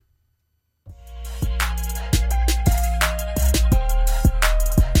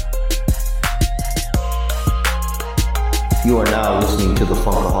You are now listening to the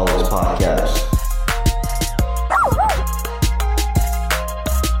Funkaholics Podcast.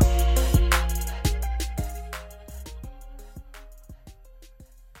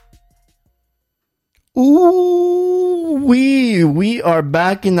 Ooh, we are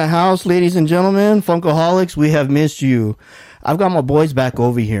back in the house, ladies and gentlemen. Funkaholics, we have missed you. I've got my boys back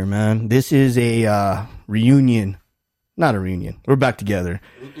over here, man. This is a reunion. Not a reunion. We're back together.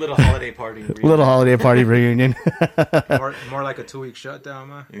 Little holiday party reunion. Little holiday party reunion. more like a 2-week shutdown,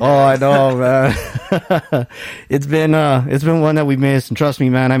 man. Oh, I know, man. It's been one that we missed, and trust me,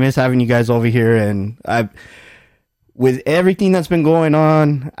 man, I miss having you guys over here. And with everything that's been going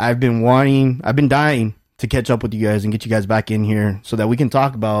on, I've been dying to catch up with you guys and get you guys back in here so that we can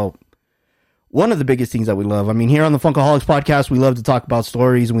talk about one of the biggest things that we love. I mean, here on the Funkaholics Podcast, we love to talk about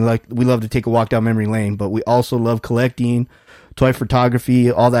stories, and we love to take a walk down memory lane, but we also love collecting, toy photography,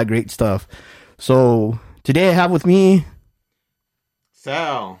 all that great stuff. So today I have with me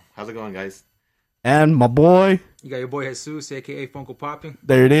Sal. How's it going, guys? and my boy. You got your boy Jesus, aka Funko Popping.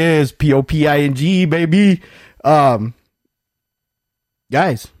 There it is, Poping, baby. Guys,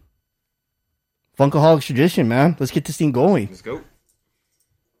 Funkaholics tradition, man. Let's get this thing going. Let's go.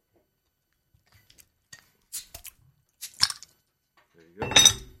 There you go.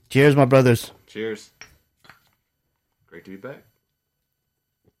 Cheers, my brothers. Cheers. Great to be back.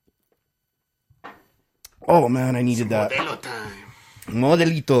 Oh man, I needed that. Modelo time.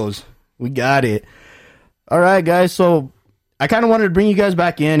 Modelitos. We got it. All right, guys. So I kind of wanted to bring you guys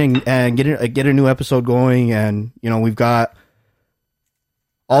back in and get a new episode going. And, you know, we've got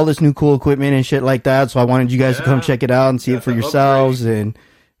all this new cool equipment and shit like that. So I wanted you guys to come check it out and see it for yourselves and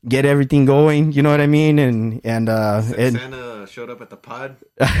get everything going. You know what I mean? And Santa showed up at the pod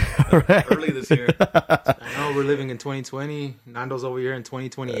early this year. I know we're living in 2020. Nando's over here in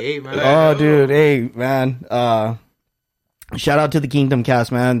 2028, man. Oh, dude. Hey, man. Shout out to the Kingdom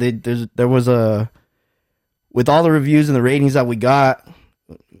cast, man. There was with all the reviews and the ratings that we got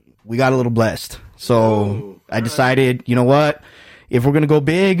a little blessed. So I decided, you know what? If we're going to go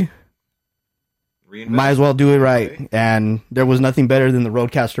big, might as well do it right. Okay. And there was nothing better than the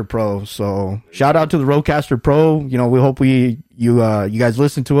Rodecaster Pro. So shout out to the Rodecaster Pro. You know, we hope you guys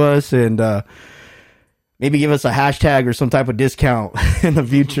listen to us and maybe give us a hashtag or some type of discount in the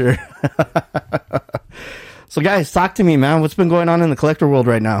future. So guys, talk to me, man. What's been going on in the collector world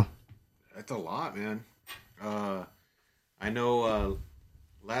right now? That's a lot, man. I know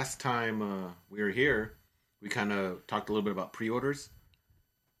last time we were here, we kind of talked a little bit about pre-orders.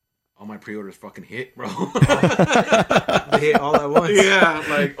 All my pre-orders fucking hit, bro. They hit all at once. Yeah,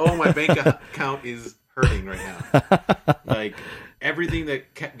 like, my bank account is hurting right now. Like, everything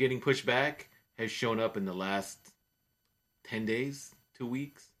that kept getting pushed back has shown up in the last 10 days, 2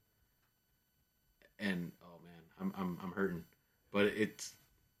 weeks. And, oh, man, I'm hurting. But it's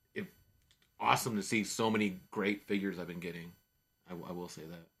awesome to see so many great figures I've been getting. I will say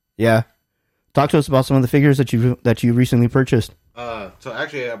that. Yeah. Talk to us about some of the figures that you recently purchased. So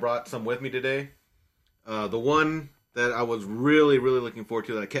actually, I brought some with me today. The one that I was really, really looking forward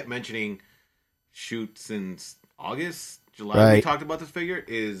to that I kept mentioning since August, July. Right. We talked about this figure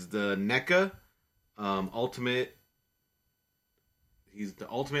is the NECA Ultimate. He's the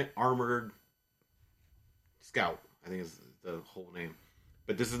Ultimate Armored Scout, I think is the whole name.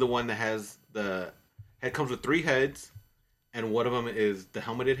 But this is the one that has the head comes with 3 heads, and one of them is the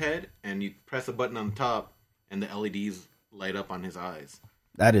helmeted head, and you press a button on the top, and the LEDs light up on his eyes.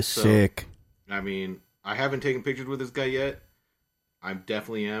 That is sick. I mean, I haven't taken pictures with this guy yet. I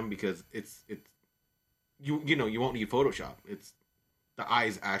definitely am, because it's you know, you won't need Photoshop. It's the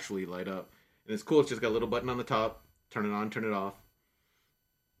eyes actually light up. And it's cool, it's just got a little button on the top, turn it on, turn it off.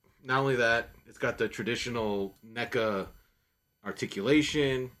 Not only that, it's got the traditional NECA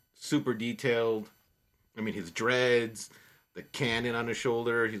articulation, super detailed. I mean, his dreads, the cannon on his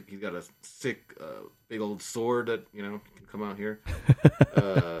shoulder. He's got a sick, big old sword that, you know, can come out here.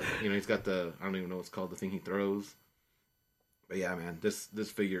 You know, he's got I don't even know what's called, the thing he throws. But yeah, man, this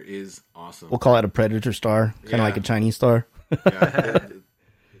figure is awesome. We'll call it a Predator star, kind of like a Chinese star. Yeah,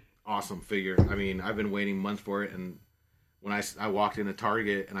 awesome figure. I mean, I've been waiting months for it, and when I walked into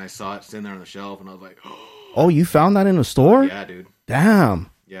Target and I saw it sitting there on the shelf, and I was like, oh, you found that in a store? Yeah, dude. Damn.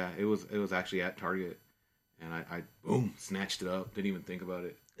 Yeah, it was actually at Target, and I boom, snatched it up. Didn't even think about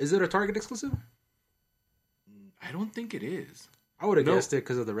it. Is it a Target exclusive? I don't think it is. I would have guessed it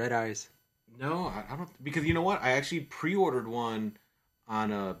because of the red eyes. No, I don't. Because you know what? I actually pre-ordered one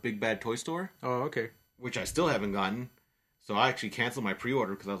on a Big Bad Toy Store. Oh, okay. Which I still haven't gotten. So I actually canceled my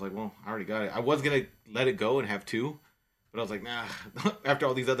pre-order because I was like, well, I already got it. I was going to let it go and have 2. But I was like, nah. After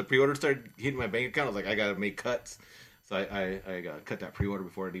all these other pre-orders started hitting my bank account, I was like, I got to make cuts. So I cut that pre-order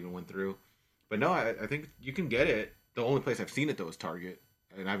before it even went through. But no, I think you can get it. The only place I've seen it though is Target,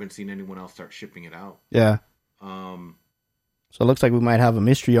 and I haven't seen anyone else start shipping it out. Yeah. So it looks like we might have a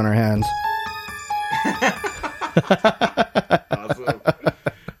mystery on our hands.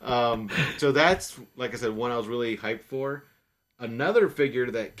 Awesome. So that's, like I said, one I was really hyped for. Another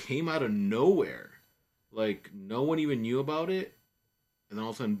figure that came out of nowhere, like no one even knew about it, and then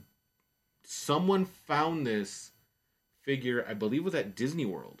all of a sudden, someone found this figure. I believe it was at Disney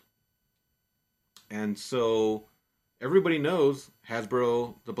World, and so everybody knows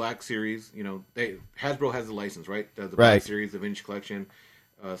Hasbro, the Black Series. You know, Hasbro has the license, right? The Black Series, the Vintage Collection.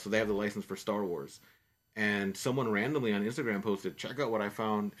 So they have the license for Star Wars. And someone randomly on Instagram posted, "Check out what I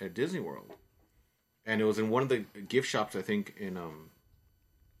found at Disney World," and it was in one of the gift shops. I think in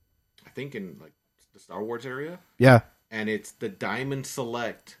like the Star Wars area. Yeah. And it's the Diamond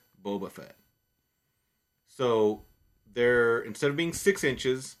Select Boba Fett. So they're, instead of being 6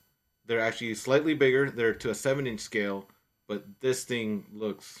 inches, they're actually slightly bigger. They're to a 7-inch scale, but this thing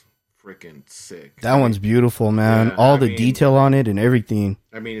looks freaking sick. That one's beautiful, man. Yeah, all the detail on it and everything.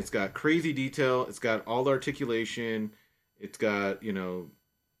 I mean, it's got crazy detail. It's got all the articulation. It's got, it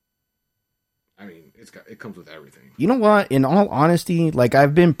comes with everything. You know what? In all honesty, like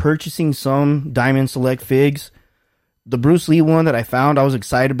I've been purchasing some Diamond Select figs. The Bruce Lee one that I found, I was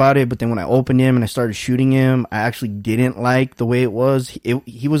excited about it, but then when I opened him and I started shooting him, I actually didn't like the way it was.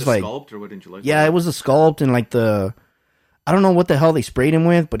 He was the like sculpt, or what didn't you like? Yeah, it was the sculpt and like I don't know what the hell they sprayed him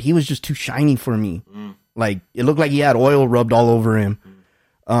with, but he was just too shiny for me. Like it looked like he had oil rubbed all over him.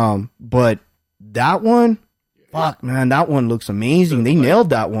 But that one, fuck man, that one looks amazing. They nailed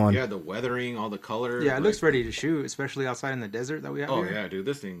that one. Yeah, the weathering, all the color. Yeah, it looks ready to shoot, especially outside in the desert that we have. Oh here. yeah, dude,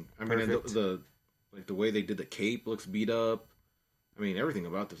 this thing. I mean, the way they did the cape looks beat up. I mean, everything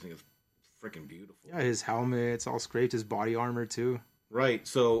about this thing is freaking beautiful. Yeah, his helmet's all scraped, his body armor too. Right.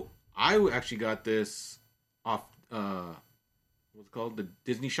 So I actually got this off what's it called, the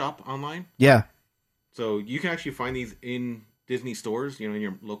Disney Shop online. Yeah. So you can actually find these in Disney stores, in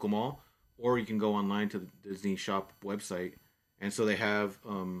your local mall, or you can go online to the Disney Shop website, and so they have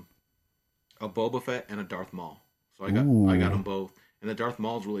a Boba Fett and a Darth Maul. So I got them both, and the Darth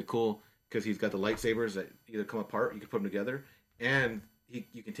Maul is really cool because he's got the lightsabers that either come apart, you can put them together, and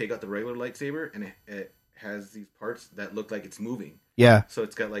you can take out the regular lightsaber, and it has these parts that look like it's moving. Yeah. So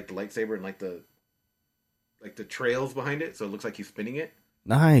it's got like the lightsaber and like the trails behind it, so it looks like he's spinning it.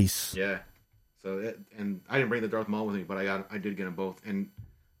 Nice. Yeah. So and I didn't bring the Darth Maul with me, but I did get them both, and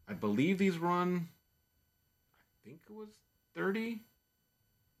I believe these run, I think it was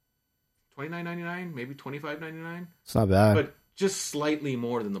 $29.99, maybe $25.99. It's not bad, but just slightly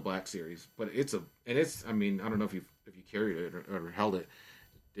more than the Black Series. But it's I mean, I don't know if you carried it or held it.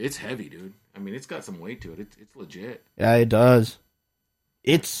 It's heavy, dude. I mean, it's got some weight to it. It's legit. Yeah, it does.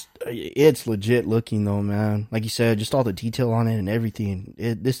 It's legit looking though, man. Like you said, just all the detail on it and everything.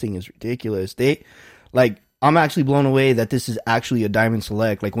 This thing is ridiculous. I'm actually blown away that this is actually a Diamond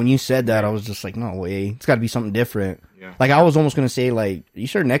Select. Like when you said that, I was just like, no way. It's got to be something different. Yeah. Like I was almost gonna say, like, are you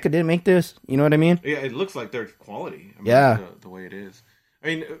sure NECA didn't make this? You know what I mean? Yeah, it looks like they're quality. I mean, yeah, the way it is. I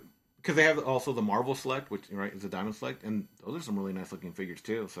mean, because they have also the Marvel Select, which is a Diamond Select, and those are some really nice looking figures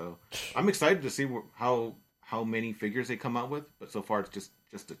too. So I'm excited to see how many figures they come out with, but so far it's just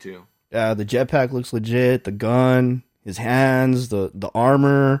the 2. Yeah, the jetpack looks legit. The gun, his hands, the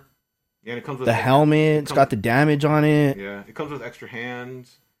armor. Yeah, and it comes with the helmet. It's got the damage on it. Yeah, it comes with extra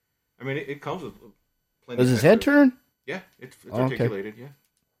hands. I mean, it comes with plenty. Does his head turn? Yeah, it's articulated. Okay. Yeah,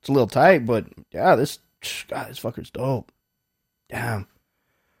 it's a little tight, but yeah, this fucker's dope. Damn,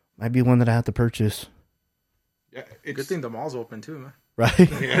 might be one that I have to purchase. Yeah, good thing the mall's open too, man.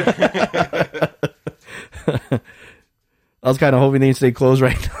 Right. Yeah. I was kind of hoping they'd stay closed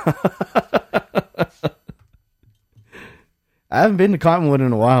right now. I haven't been to Cottonwood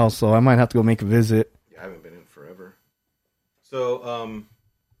in a while, so I might have to go make a visit. Yeah, I haven't been in forever. So,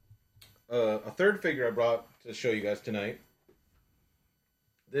 a third figure I brought to show you guys tonight.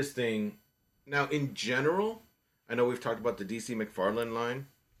 This thing, now in general, I know we've talked about the DC McFarlane line,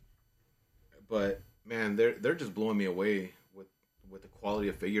 but man, they're just blowing me away with the quality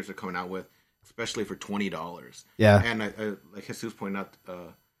of figures they're coming out with, especially for $20. Yeah, and I like Jesus pointed out,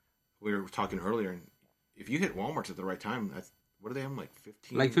 we were talking earlier, and if you hit Walmart's at the right time, what are they having, like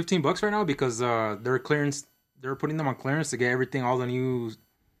 15? Like $15 right now, because they're clearance. They're putting them on clearance to get everything, all the new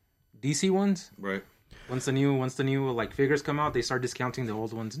DC ones. Right. Once the new like figures come out, they start discounting the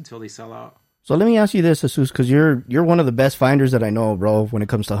old ones until they sell out. So let me ask you this, Jesus, because you're one of the best finders that I know, bro, when it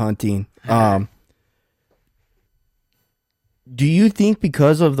comes to hunting. Do you think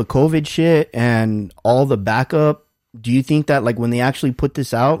because of the COVID shit and all the backup do you think that like when they actually put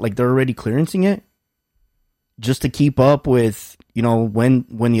this out, like they're already clearancing it just to keep up with, you know, when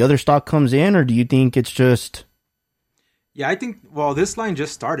the other stock comes in, or do you think it's just? Yeah, I think. Well, this line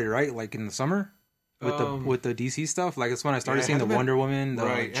just started, right? Like in the summer with the DC stuff. Like that's when I started seeing the Wonder Woman,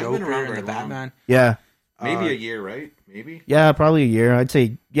 the Joker, and the Batman. Yeah, maybe a year, right? Maybe. Yeah, probably a year. I'd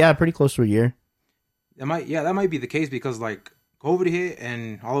say pretty close to a year. That might be the case because like COVID hit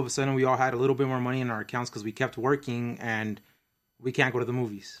and all of a sudden we all had a little bit more money in our accounts because we kept working and we can't go to the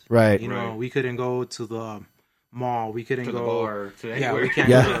movies. Right. You know, we couldn't go to the mall. We couldn't to go the bar. To anywhere. We can't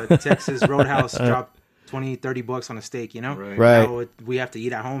go to Texas Roadhouse. Drop $20-$30 on a steak. You know. Right. Now we have to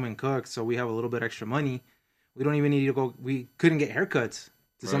eat at home and cook, so we have a little bit extra money. We don't even need to go. We couldn't get haircuts.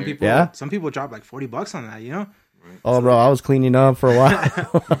 To some people, some people drop like $40 on that. You know. Right. Oh, bro, I was cleaning up for a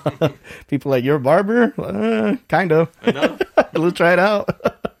while. People like, you're a barber? Kind of. Let's try it out.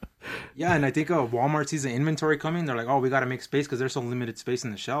 Yeah, and I think Walmart sees the inventory coming. They're like, oh, we got to make space because there's so limited space in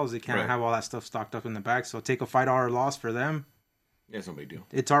the shelves. They can't have all that stuff stocked up in the back. So take a $5 loss for them. Yeah, it's no big deal.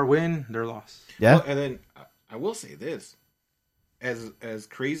 It's our win, their loss. Yeah. Well, and then I will say this. As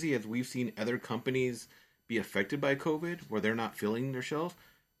crazy as we've seen other companies be affected by COVID, where they're not filling their shelves,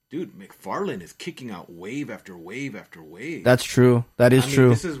 dude, McFarlane is kicking out wave after wave after wave. That's true. That is true.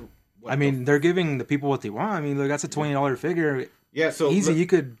 This is. They're giving the people what they want. I mean, look, that's a $20 figure. Yeah, so easy.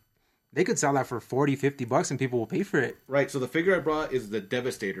 They could sell that for $40-$50 and people will pay for it. Right. So the figure I brought is the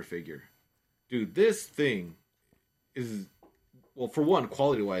Devastator figure. Dude, this thing is, well, for one,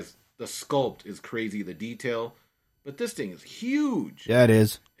 quality wise, the sculpt is crazy, the detail, but this thing is huge. Yeah, it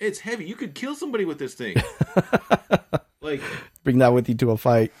is. It's heavy. You could kill somebody with this thing. Like, bring that with you to a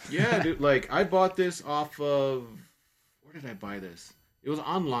fight. Yeah, dude. Like, I bought this off of, where did I buy this? It was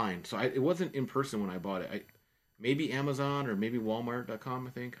online, so it wasn't in person when I bought it. Maybe Amazon or maybe Walmart.com, I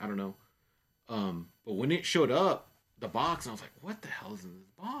think. I don't know. But when it showed up, the box, I was like, what the hell is in this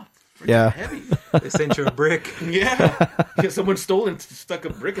box? It's heavy. They sent you a brick. Yeah. Someone stole and stuck a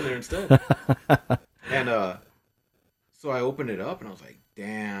brick in there instead. And so I opened it up and I was like,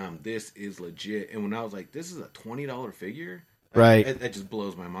 damn, this is legit. And when I was like, this is a $20 figure? Right. That just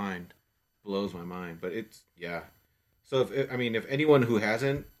blows my mind. Blows my mind. But it's, yeah. So, if anyone who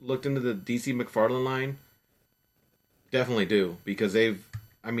hasn't looked into the DC McFarlane line, definitely do. Because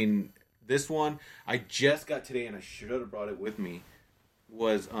this one, I just got today and I should have brought it with me,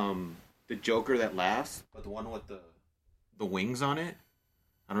 was the Joker that laughs, but the one with the wings on it.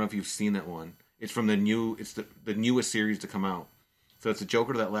 I don't know if you've seen that one. It's from the newest series to come out. So it's the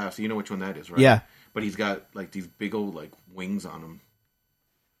Joker that laughs. You know which one that is, right? Yeah. But he's got like these big old like wings on him.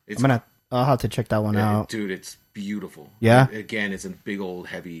 I'll have to check that one out. Dude, it's beautiful. Yeah. Again, it's a big old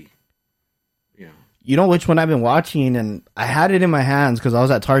heavy, You know which one I've been watching, and I had it in my hands because I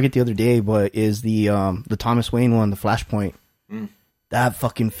was at Target the other day, but is the Thomas Wayne one, the Flashpoint. That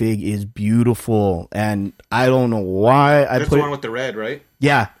fucking fig is beautiful, and I don't know why That's the one with the red, right?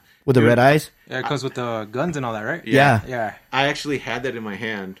 Yeah, with the red eyes. Yeah, it comes with the guns and all that, right? Yeah. I actually had that in my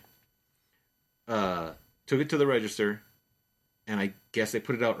hand. Took it to the register, and I guess they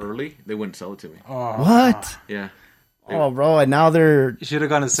put it out early. They wouldn't sell it to me. Oh. What? Yeah. Oh, bro, and now they're... You should have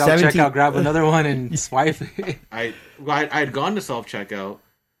gone to self-checkout, grab another one, and swipe it. I had gone to self-checkout,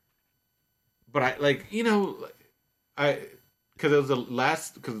 but because it was the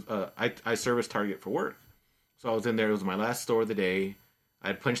last... Because I serviced Target for work. So I was in there. It was my last store of the day. I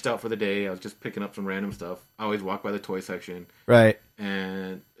had punched out for the day. I was just picking up some random stuff. I always walk by the toy section. Right.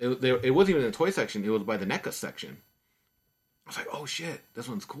 And it wasn't even in the toy section. It was by the NECA section. I was like, oh shit, this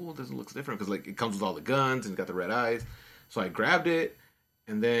one's cool. This one looks different because like it comes with all the guns and it's got the red eyes. So I grabbed it,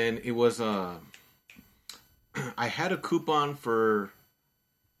 and then it was I had a coupon for,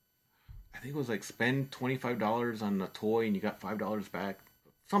 I think it was like spend $25 on a toy and you got $5 back,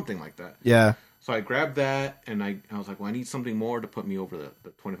 something like that. Yeah. So I grabbed that, and I was like, well, I need something more to put me over the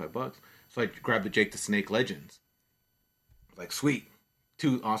 $25. So I grabbed the Jake the Snake Legends. I was like, sweet,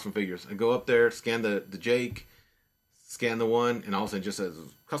 2 awesome figures. I go up there, scan the Jake. Scan the one, and all of a sudden it just says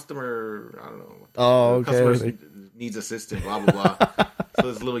customer. I don't know. Okay. Customer needs assistance. Blah blah blah. So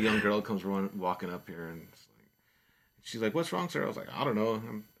this little young girl comes walking up here, and she's like, "What's wrong, sir?" I was like, "I don't know.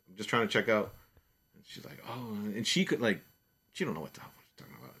 I'm just trying to check out." And she's like, "Oh," and she could she don't know what the hell she's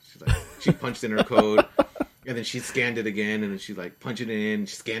talking about. She's like, she punched in her code, and then she scanned it again, and then she's like, punch it in.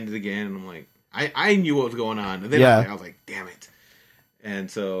 She scanned it again, and I'm like, I knew what was going on, and then I was like, damn it.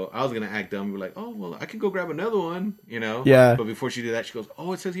 And so I was going to act dumb. We're like, oh, well, I can go grab another one, Yeah. But before she did that, she goes,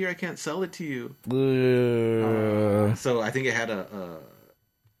 oh, it says here I can't sell it to you. So I think it had the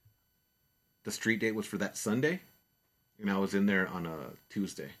street date was for that Sunday. and I was in there on a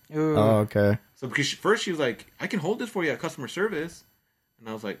Tuesday. Ooh. Oh, okay. So because first she was like, I can hold this for you at customer service. And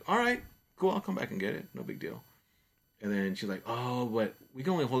I was like, all right, cool. I'll come back and get it. No big deal. And then she's like, oh, but we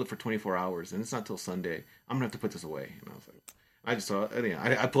can only hold it for 24 hours. And it's not till Sunday. I'm going to have to put this away. And I was like, I just saw it.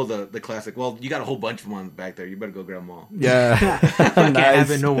 I pulled the classic. Well, you got a whole bunch of them back there. You better go grab them all. Yeah. Can't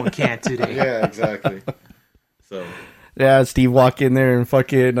have it. No one can today. Yeah, exactly. So. Yeah, Steve walk in there and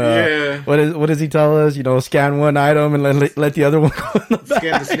fucking what does he tell us? You know, scan one item and let the other one go in the back.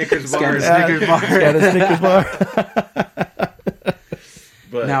 Scan the Snickers bar. Scan the Snickers bar. Scan the Snickers bar.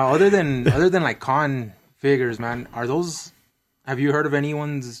 But Now, other than like con figures, man, are those? Have you heard of any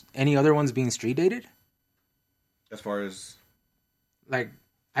other ones being street dated? as far as Like,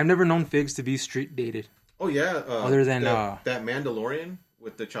 I've never known figs to be street dated. oh yeah, Other than, that Mandalorian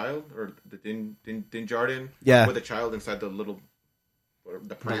with the child or the Din Djarin Yeah. with the child inside the little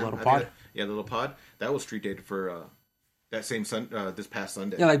the pram, little I think pod? the little pod that was street dated for that same this past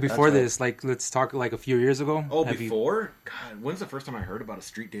Sunday. Yeah, like before That's right. this, like let's talk like a few years ago. Oh, before? God, when's the first time I heard about a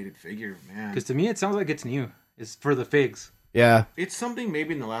street dated figure, man? Because to me, it sounds like it's new. It's for the figs. Yeah. It's something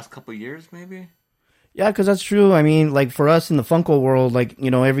maybe in the last couple of years, maybe. Yeah, because that's true. I mean, like, for us in the Funko world, like, you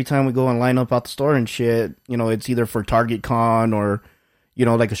know, every time we go and line up out the store and shit, you know, it's either for Target Con or, you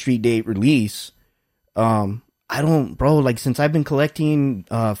know, like a street date release. I don't, bro, like, since I've been collecting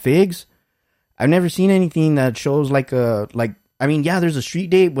figs, I've never seen anything that shows like I mean, yeah, there's a street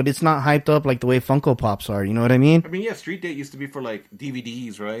date, but it's not hyped up like the way Funko Pops are. You know what I mean? I mean, yeah, street date used to be for like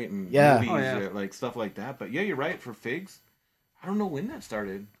DVDs, right? And Yeah. movies, Oh, yeah. like stuff like that. But yeah, you're right. For figs, I don't know when that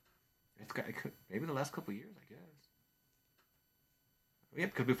started. Maybe the last couple of years, I guess. Yeah,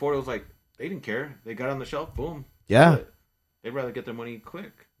 because before it was like they didn't care. They got on the shelf, boom. Yeah. But they'd rather get their money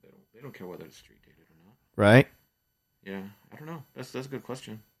quick. They don't care whether it's street dated or not. Right? Yeah, I don't know. That's a good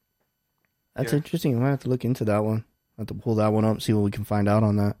question. That's Yeah. interesting. I might have to look into that one. I have to pull that one up, see what we can find out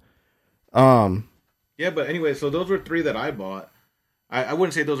on that. Yeah, but anyway, so those were 3 that I bought. I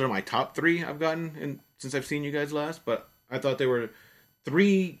wouldn't say those are my top 3 I've gotten since I've seen you guys last, but I thought they were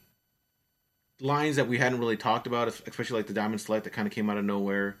 3 lines that we hadn't really talked about, especially like the Diamond Select that kind of came out of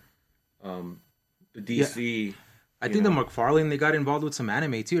nowhere. The DC. I think the McFarlane, they got involved with some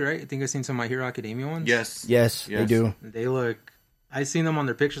anime too, right? I think I've seen some My Hero Academia ones. Yes. Yes, they do. They look... I seen them on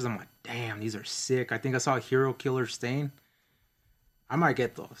their pictures. I'm like, damn, these are sick. I think I saw a Hero Killer Stain. I might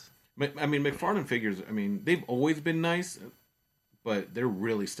get those. I mean, McFarlane figures, I mean, they've always been nice, but they're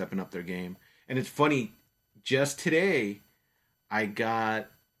really stepping up their game. And it's funny, just today, I got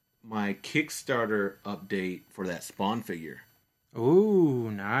my Kickstarter update for that Spawn figure. Ooh,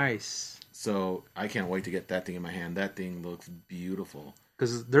 nice. So I can't wait to get that thing in my hand. That thing looks beautiful.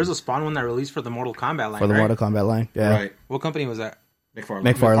 Because there's a Spawn one that released for the Mortal Kombat line, For the right? Mortal Kombat line. Yeah. Right. What company was that? McFarlane.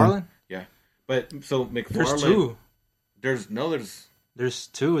 McFarlane. Yeah. But so McFarlane. There's 2. There's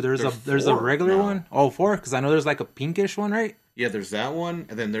 2. There's a 4 regular now. one. Oh, 4? Because I know there's like a pinkish one, right? Yeah, there's that one,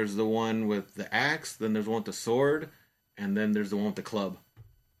 and then there's the one with the axe, then there's one with the sword, and then there's the one with the club.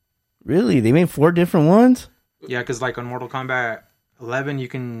 Really? They made 4 different ones? Yeah, because like on Mortal Kombat 11, you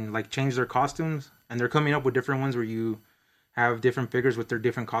can like change their costumes, and they're coming up with different ones where you have different figures with their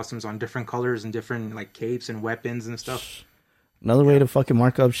different costumes on different colors and different like capes and weapons and stuff. Another way to fucking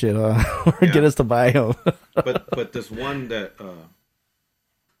mark up shit, huh? Or Yeah. get us to buy them. But this one that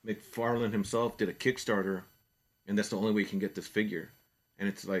McFarlane himself did a Kickstarter, and that's the only way you can get this figure. And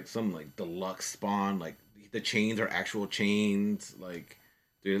it's like some like deluxe Spawn, like the chains are actual chains, like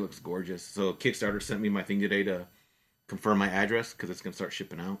dude, it looks gorgeous. So Kickstarter sent me my thing today to confirm my address because it's gonna start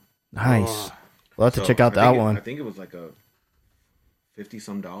shipping out. Nice. Oh. We'll have to So check out I think that one. I think it was like a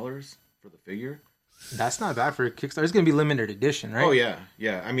 $50-some for the figure. That's not bad for a Kickstarter. It's gonna be limited edition, right? Oh yeah,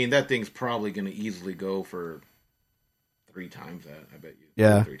 yeah. I mean that thing's probably gonna easily go for 3 times that. I bet you.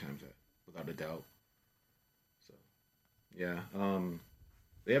 Yeah. 3 times that, without a doubt. So, yeah.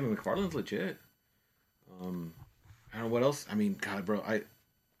 Yeah, but McFarlane's legit. I don't know what else. I mean, God, bro,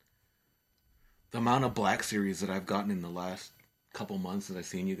 the amount of Black Series that I've gotten in the last couple months that I've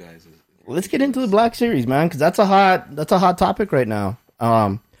seen you guys is. Let's get into the Black Series, man, because that's a hot topic right now.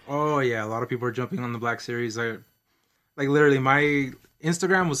 Oh yeah, a lot of people are jumping on the Black Series. Like literally, my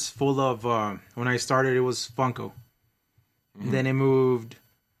Instagram was full of when I started. It was Funko. Mm-hmm. Then it moved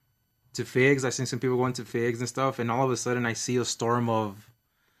to Figs. I seen some people going to Figs and stuff, and all of a sudden I see a storm of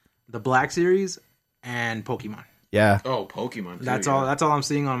the Black Series and Pokemon. Yeah. Oh, Pokemon. Too, That's yeah. all. That's all I'm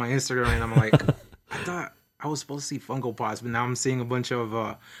seeing on my Instagram, and I'm like, I thought I was supposed to see Funko Pops, but now I'm seeing a bunch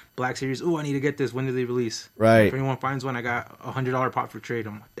of Black Series. Oh, I need to get this. When do they release? Right. If anyone finds one, I got $100 pop for trade.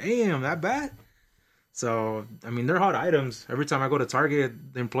 I'm like, damn, that bad? So, I mean, they're hot items. Every time I go to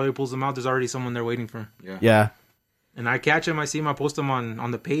Target, the employee pulls them out. There's already someone there waiting for them. Yeah. Yeah. And I catch them, I see them, I post them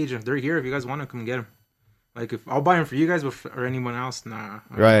on the page. If they're here, if you guys want to, come get them. Like, if I'll buy them for you guys or anyone else, nah.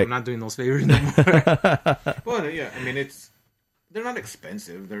 Right. I'm not doing those favors anymore. Well, yeah, I mean, they're not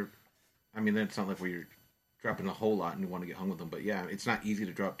expensive. It's not like where you're dropping a whole lot and you want to get hung with them. But yeah, it's not easy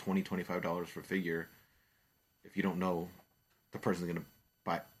to drop $20, $25 for a figure if you don't know the person's going to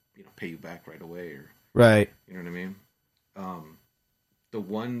pay you back right away, or Right. you know what I mean?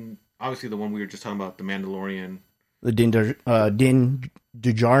 Obviously the one we were just talking about, the Mandalorian. The Din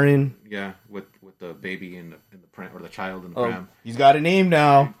Djarin. Yeah, with the baby in the pram, or the child in the pram. He's got a name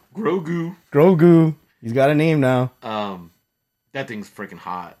now. Grogu. He's got a name now. That thing's freaking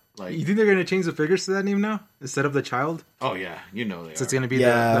hot. Like, You think they're going to change the figures to that name now? Instead of the child? oh yeah, they So are. it's going to be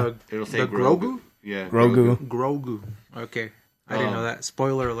It'll say the Grogu? Yeah, Grogu. Grogu. Okay. I didn't know that.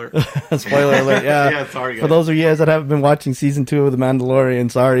 Spoiler alert. Spoiler alert, yeah. Yeah, sorry, guys. For those of you guys that haven't been watching season 2 of The Mandalorian,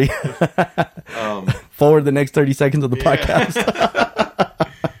 sorry. Forward the next 30 seconds of the podcast.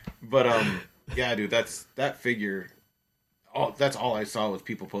 But yeah, dude, that figure. That's all I saw was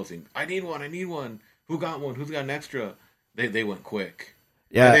people posting. I need one. Who got one? Who's got an extra? They went quick.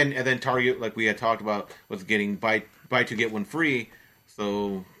 Yeah. And then Target, like we had talked about, was getting buy 2 get 1 free.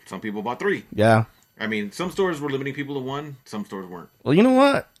 So some people bought 3. Yeah. I mean, some stores were limiting people to 1. Some stores weren't. Well, you know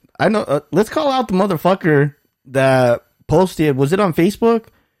what? I know. Let's call out the motherfucker that posted. Was it on Facebook?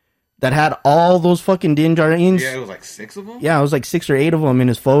 That had all those fucking Din Djarins. Yeah, it was like 6 of them. Yeah, it was like 6 or 8 of them in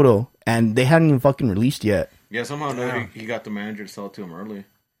his photo, and they hadn't even fucking released yet. Yeah, somehow he got the manager to sell it to him early.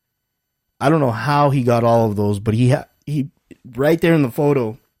 I don't know how he got all of those, but he right there in the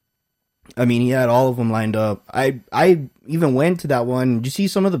photo. I mean, he had all of them lined up. I even went to that one. Did you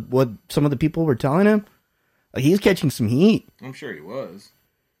see what some of the people were telling him? Like, he's catching some heat. I'm sure he was.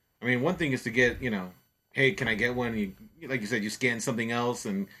 I mean, one thing is to get, hey, can I get one? You, like you said, you scan something else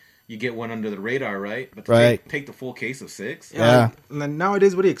and you get one under the radar, right? But to take the full case of 6? Yeah. And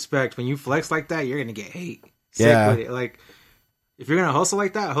nowadays, what do you expect? When you flex like that, you're going to get hate. Sick Yeah. with it. Like, if you're going to hustle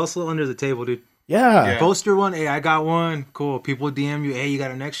like that, hustle under the table, dude. Yeah. Post your one. Hey, I got one. Cool. People DM you. Hey, you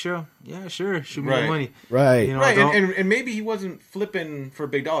got an extra? Yeah, sure. Shoot me the money. Right. You know, Right, and maybe he wasn't flipping for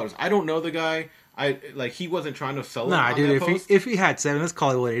big dollars. I don't know the guy. He wasn't trying to sell it. Nah, on dude. that post. If he had 7, let's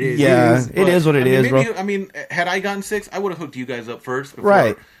call it what it is. Yeah, it is what it is, bro. I mean, had I gotten 6, I would have hooked you guys up first. Before.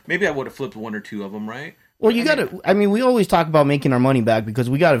 Right. Maybe I would have flipped 1 or 2 of them, right? Well, we always talk about making our money back because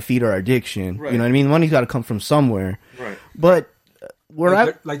we got to feed our addiction. Right. You know what I mean? The money's got to come from somewhere. Right. But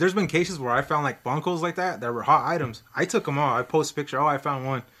there's been cases where I found like Funkos like that were hot items. I took them all. I post a picture. Oh, I found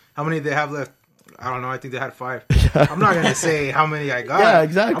one. How many they have left? I don't know. I think they had 5. I'm not gonna say how many I got. Yeah,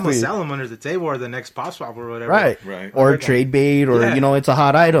 exactly. I'm gonna sell them under the table or the next pop swap or whatever. Right. Or trade bait, or it's a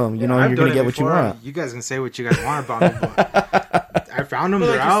hot item. You know, I've you're gonna done get it what you before. want. You guys can say what you guys want about me, but I found them. But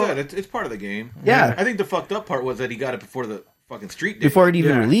They're like out. you said, it's part of the game. Yeah. I think the fucked up part was that he got it before the fucking street did. Before it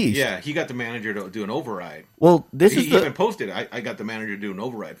even released. Yeah, he got the manager to do an override. Well, He even posted, I got the manager to do an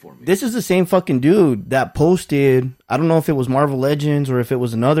override for me. This is the same fucking dude that posted, I don't know if it was Marvel Legends or if it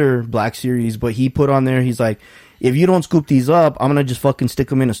was another Black Series, but he put on there, he's like, if you don't scoop these up, I'm gonna just fucking stick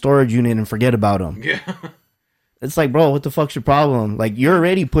them in a storage unit and forget about them. Yeah. It's like, bro, what the fuck's your problem? Like, you're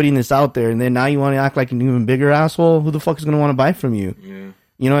already putting this out there, and then now you want to act like an even bigger asshole? Who the fuck is gonna want to buy from you? Yeah.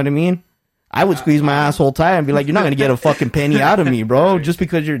 You know what I mean? I would squeeze my asshole tight and be like, you're not gonna get a fucking penny out of me, bro, just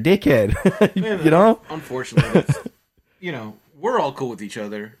because you're a dickhead. You know? Unfortunately, we're all cool with each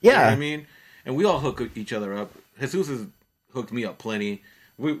other. Yeah. You know what I mean? And we all hook each other up. Jesus has hooked me up plenty.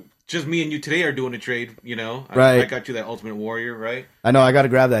 Just me and you today are doing a trade, Right. I got you that Ultimate Warrior, right? I know, I gotta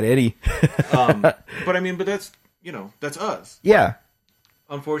grab that Eddie. But that's, that's us. Yeah.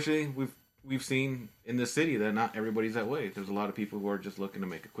 Unfortunately, we've seen in this city that not everybody's that way. There's a lot of people who are just looking to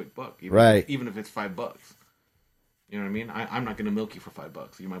make a quick buck, even if it's $5. You know what I mean? I'm not going to milk you for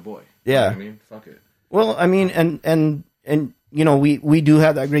 $5. You're my boy. Yeah. You know what I mean? Fuck it. Well, I mean, and we do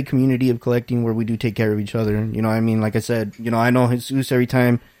have that great community of collecting where we do take care of each other. You know what I mean? Like I said, I know Jesus every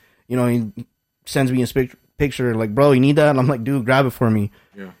time, he sends me a picture like, bro, you need that? And I'm like, dude, grab it for me.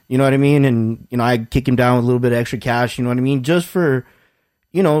 Yeah. You know what I mean? And, I kick him down with a little bit of extra cash, you know what I mean? Just for,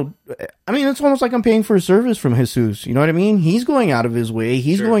 it's almost like I'm paying for a service from Jesus. You know what I mean? He's going out of his way.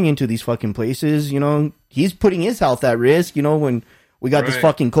 He's going into these fucking places, he's putting his health at risk, when we got this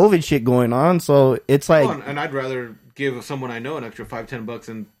fucking COVID shit going on. So it's like, and I'd rather give someone I know an extra $5-10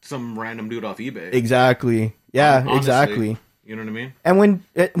 than some random dude off eBay. Exactly. Yeah, Honestly, exactly. You know what I mean? And when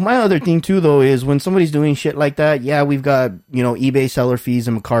my other thing too, though, is when somebody's doing shit like that, yeah, we've got, eBay seller fees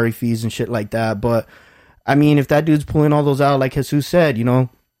and Macari fees and shit like that. But I mean, if that dude's pulling all those out, like Jesus said,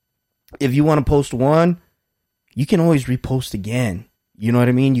 if you want to post one, you can always repost again. You know what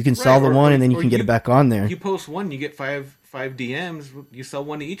I mean? You can sell the one and then you can get it back on there. You post one, you get five DMs. You sell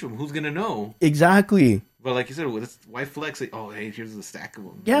one to each of them. Who's gonna know? Exactly. But like you said, why flex it? Oh, hey, here's a stack of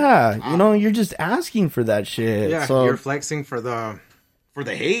them. Yeah, you know, you're just asking for that shit. Yeah, so you're flexing for the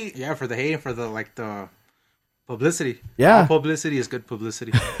hate. Yeah, for the hate and for the publicity. Yeah. All publicity is good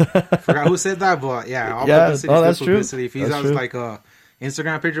publicity. Forgot who said that, but yeah, all Yeah. publicity Oh, is that's good true. publicity. If he's That's on true. like a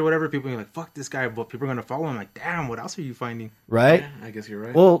Instagram page or whatever, people are like, fuck this guy, but people are gonna follow him. Like, damn, what else are you finding? right? Yeah, I guess you're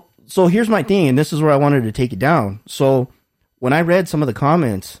right. Well, so here's my thing, and this is where I wanted to take it down. So when I read some of the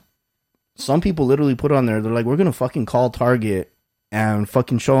comments, some people literally put on there, they're like, we're going to fucking call Target and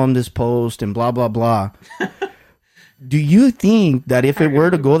fucking show them this post and blah, blah, blah. Do you think that if it were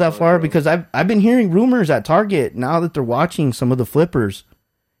to go that far, because I've been hearing rumors at Target now that they're watching some of the flippers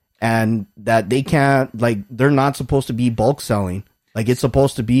and that they can't, like, they're not supposed to be bulk selling. Like, it's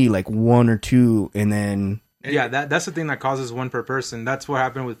supposed to be like one or two and then... Yeah, that's the thing that causes one per person. That's what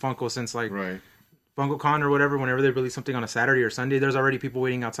happened with Funko since like right. FunkoCon or whatever. Whenever they release something on a Saturday or Sunday, there's already people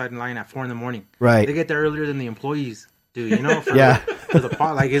waiting outside in line at 4 a.m. Right. They get there earlier than the employees do. You know? For, Yeah. For the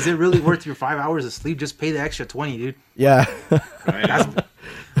pot, like, is it really worth your 5 hours of sleep? Just pay the extra 20, dude. Yeah. I know.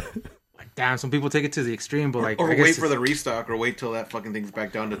 Like, damn, some people take it to the extreme, but like, Or I guess wait for the restock, or wait till that fucking thing's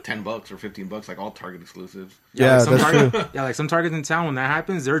back down to $10 or $15, like all Target exclusives. Yeah, like some that's Target, true. Yeah, like some Targets in town, when that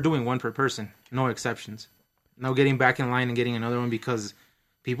happens, they're doing one per person. No exceptions. No getting back in line and getting another one because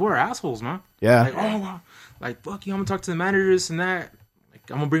people are assholes, man. Yeah. Like, oh, wow. Like, fuck you, I'm gonna talk to the managers and that. Like,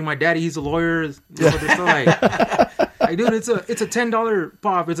 I'm gonna bring my daddy, he's a lawyer. Like, dude, it's a $10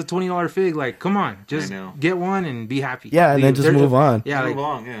 pop, it's a $20 fig. Like, come on, just get one and be happy. Yeah, and then just move on. Yeah, Move like,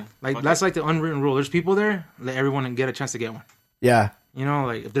 along, yeah. like Fuck that's it. like the unwritten rule. There's people there, let everyone get a chance to get one. Yeah, You know,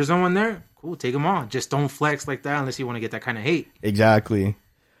 like, if there's no one there, cool, take them on. Just don't flex like that unless you want to get that kind of hate. exactly.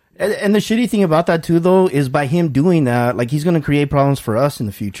 And the shitty thing about that too, though, is by him doing that, like, he's going to create problems for us in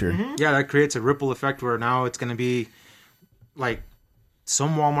the future. Mm-hmm. Yeah, that creates a ripple effect where now it's going to be like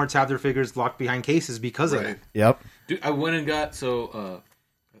some Walmarts have their figures locked behind cases because of it. Yep. Dude, I went and got, I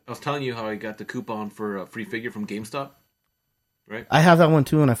was telling you how I got the coupon for a free figure from GameStop, right? I have that one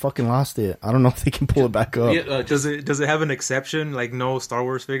too, and I fucking lost it. I don't know if they can pull it back up. Yeah, Does it have an exception, like no Star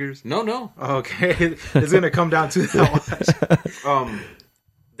Wars figures? No. Okay, it's going to come down to that.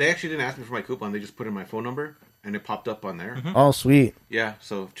 They actually didn't ask me for my coupon. They just put in my phone number, and it popped up on there. Mm-hmm. Oh, sweet. Yeah,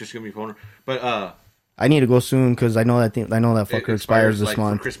 so just give me your phone number. But I need to go soon because I know that fucker it expires this like,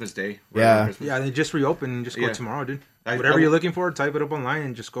 month. for Christmas Day. Yeah. around Christmas. Yeah, they just reopened and just go Yeah. tomorrow, dude. I- Whatever I- you're looking for, type it up online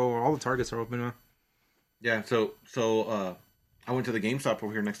and just go. All the Targets are open now. Yeah, so I went to the GameStop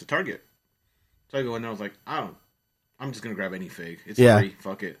over here next to Target. So I go in there, I was like, I'm just going to grab any fig. It's free.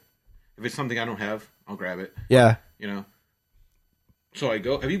 Fuck it. If it's something I don't have, I'll grab it. Yeah. You know? So I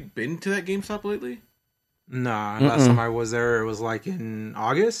go, have you been to that GameStop lately? Nah, last time I was there, it was like in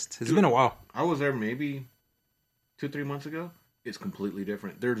August. It's been a while. I was there maybe 2-3 months ago. It's completely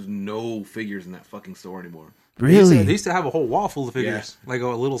different. There's no figures in that fucking store anymore. Really? They used to have a whole wall full of figures, like a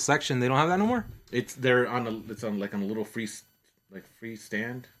little section. They don't have that no more. It's on a little free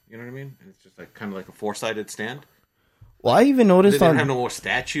stand. You know what I mean? And it's just like kind of like a 4-sided stand. Well, I even They noticed didn't on... have no more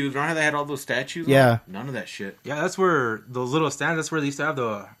statues. Remember how they had all those statues? Yeah. None of that shit. Yeah, that's where those little stands. That's where they used to have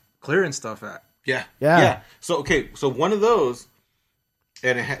the clearance stuff at. Yeah. Yeah. So one of those,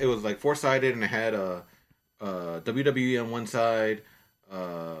 and it was like 4-sided, and it had WWE on one side,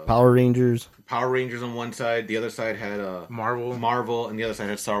 Power Rangers. Power Rangers on one side. The other side had Marvel, and the other side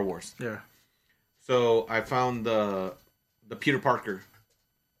had Star Wars. Yeah. So I found the Peter Parker,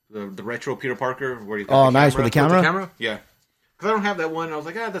 the retro Peter Parker, where you got Nice, with the camera? With the camera? Yeah, because I don't have that one. I was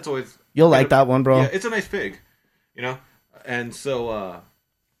like, that's always You'll like that one, bro. Yeah, it's a nice fig, you know. And so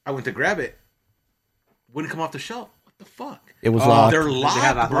I went to grab it, wouldn't come off the shelf. What the fuck? It was locked. They're They locked,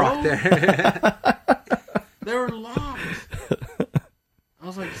 have that bro. lock there. They're locked. I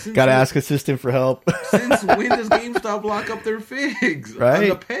was like, Gotta ask assistant for help. Since when does GameStop lock up their figs Right? on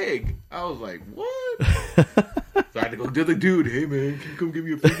the peg? I was like, what? So I had to go to the dude. Hey man, can you come give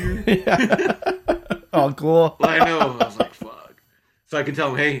me a figure? Oh, cool. Well, I know. I was like, fuck. So I can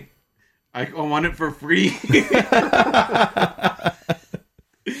tell him, hey, I want it for free.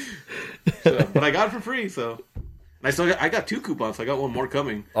 But I got it for free. So and I got 2 coupons. So I got one more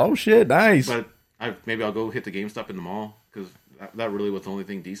coming. Oh, shit. Nice. But maybe I'll go hit the GameStop in the mall because that really was the only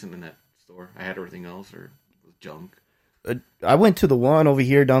thing decent in that store. I had everything else or it was junk. I went to the one over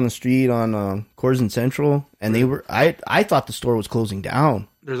here down the street on Coors and Central, and they were. I thought the store was closing down.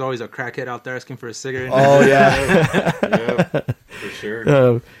 There's always a crackhead out there asking for a cigarette. Oh yeah. Yeah, for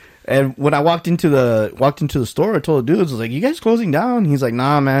sure. And when I walked into the store, I told the dudes, I was like, "You guys closing down?" He's like,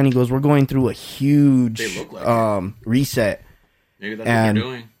 "Nah, man." He goes, "We're going through a huge They look like reset." Maybe that's And- what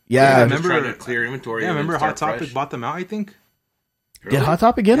they're doing. Yeah. They're I just remember- trying to clear inventory. Yeah, and then remember Hot start Topic fresh. bought them out, I think? Really? Did Hot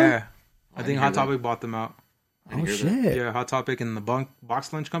Topic get him? Yeah. I didn't think hear Hot that. Topic bought them out. I Oh didn't hear that. shit. Yeah, Hot Topic and the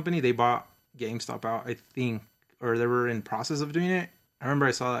Box Lunch Company, they bought GameStop out, I think. Or they were in process of doing it. I remember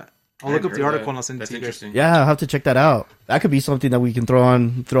I saw that. I'll I look hadn't up the heard article that. and I'll send it That's to you guys. interesting. Yeah, I'll have to check that out. That could be something that we can throw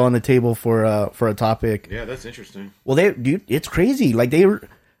on the table for a topic. Yeah, that's interesting. Well, dude, it's crazy. Like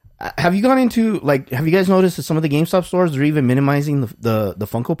have you gone into have you guys noticed that some of the GameStop stores are even minimizing the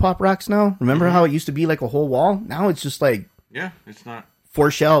Funko Pop racks now? Remember how it used to be like a whole wall? Now it's just like Yeah, it's not. 4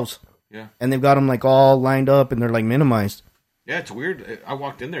 shelves, Yeah. and they've got them like all lined up, and they're like minimized. Yeah, it's weird. I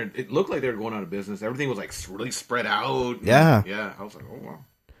walked in there. It looked like they were going out of business. Everything was like really spread out. Yeah. Yeah. I was like, oh, wow.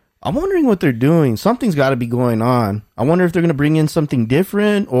 I'm wondering what they're doing. Something's got to be going on. I wonder if they're going to bring in something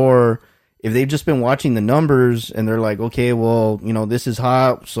different, or if they've just been watching the numbers and they're like, okay, well, this is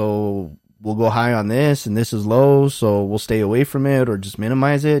hot, so we'll go high on this, and this is low, so we'll stay away from it or just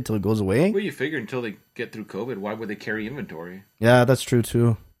minimize it till it goes away. Well, you figure until they get through COVID, why would they carry inventory? Yeah, that's true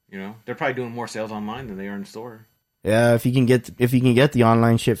too. They're probably doing more sales online than they are in store. Yeah, if you can get the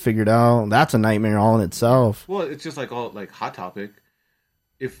online shit figured out, that's a nightmare all in itself. Well, it's just like Hot Topic.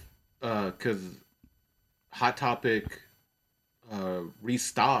 Because Hot Topic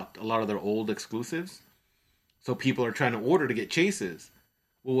restocked a lot of their old exclusives, so people are trying to order to get chases.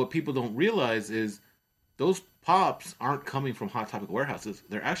 Well, what people don't realize is those pops aren't coming from Hot Topic warehouses.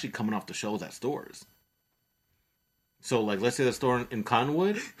 They're actually coming off the shelves at stores. So, like, let's say the store in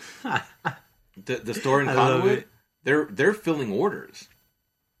Conwood, the store in I love Conwood, it. they're filling orders.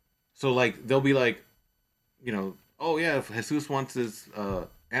 So, like, they'll be like, oh yeah, if Jesus wants his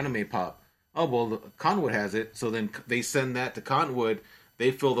anime pop. Oh, well, Conwood has it. So then they send that to Conwood.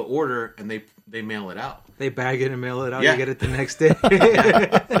 They fill the order and they mail it out. They bag it and mail it out. Yeah. You get it the next day.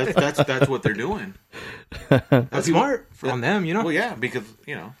 That's what they're doing. That's smart from them, Well, yeah, because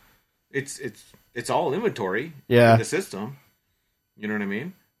it's all inventory Yeah. in the system. You know what I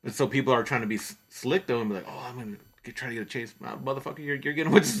mean? And so people are trying to be slick though and be like, oh, I'm gonna try to get a chase, motherfucker. You're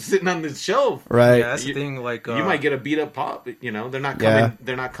getting what's sitting on this shelf. Right. Yeah, that's the thing. Like You might get a beat up pop. They're not coming. Yeah.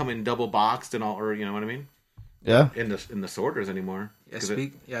 They're not coming double boxed and all, or you know what I mean? Yeah. In the sorters anymore.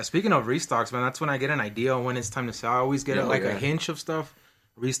 Speaking of restocks, man, that's when I get an idea on when it's time to sell. I always get a hint of stuff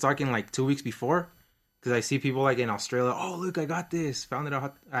restocking like 2 weeks before, because I see people like in Australia. Oh, look, I got this. Found it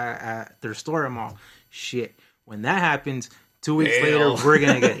out at their store. I'm all shit. When that happens, 2 weeks later, we're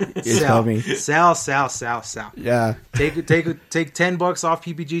gonna get It's coming. sell. Yeah. Take $10 off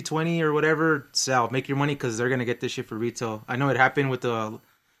PPG 20 or whatever. Sell. Make your money because they're gonna get this shit for retail. I know it happened with the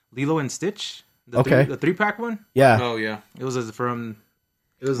Lilo and Stitch. The 3-pack one. Yeah. Oh yeah. It was With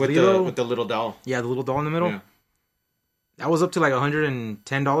Lilo with the little doll. Yeah, the little doll in the middle. Yeah. That was up to like $110.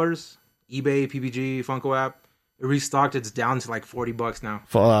 eBay, PPG, Funko app. It restocked. It's down to like $40 now.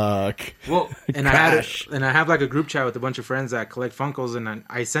 Fuck. Well, And I have like a group chat with a bunch of friends that collect Funkos, and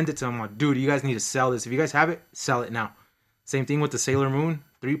I sent it to them like, dude, you guys need to sell this. If you guys have it, sell it now. Same thing with the Sailor Moon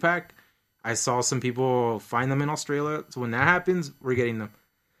 3-pack. I saw some people find them in Australia. So when that happens, we're getting them.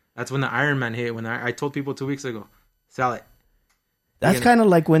 That's when the Iron Man hit. When I told people 2 weeks ago, sell it. That's kind of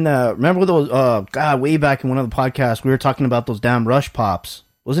like when remember those way back in one of the podcasts we were talking about those damn Rush Pops,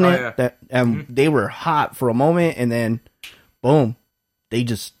 wasn't it? Yeah. That they were hot for a moment and then boom, they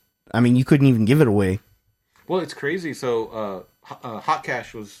just you couldn't even give it away. Well, it's crazy. So, Hot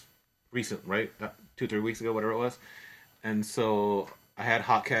Cash was recent, right? 2-3 weeks ago, whatever it was. And so I had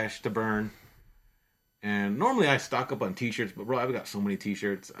Hot Cash to burn. And normally I stock up on T-shirts, but bro, I've got so many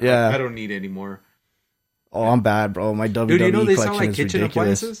T-shirts. Yeah. I don't need any more. Oh, I'm bad, bro. My WWE Dude, you know they collection sell like is kitchen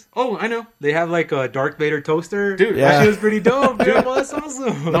ridiculous. appliances? Oh, I know. They have like a Darth Vader toaster. Dude, Yeah. That shit was pretty dope, dude. Well, that's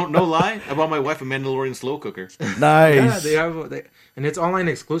awesome. No lie. I bought my wife a Mandalorian slow cooker. Nice. Yeah, and it's online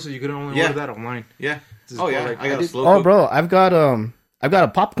exclusive. You can only order that online. Yeah. This is Oh, cool. yeah. Like, I got a slow Oh, cooker. bro, I've got a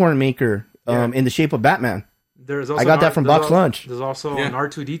popcorn maker in the shape of Batman. There's also I got that from Box Lunch. There's also Yeah. an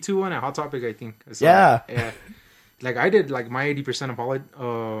R2D2 one at Hot Topic, I think. I saw Yeah. it. Yeah. Like I did like my 80%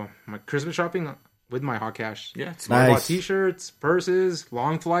 of my Christmas shopping with my Hot Cash. Yeah, it's Nice. I bought t-shirts, purses,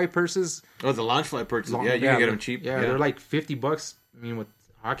 long fly purses. Oh, the launch flight purchase. Long, Yeah, you can get them cheap. Yeah, they're like $50. I mean, with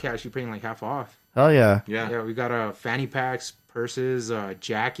Hot Cash, you're paying like half off. Hell yeah. Yeah. Yeah, we got fanny packs, purses,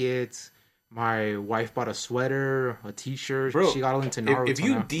 jackets. My wife bought a sweater, a t-shirt. Bro, she got into Naruto. if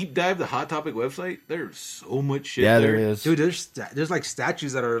you now. deep dive the Hot Topic website, there's so much shit Yeah, there. there is. dude, there's like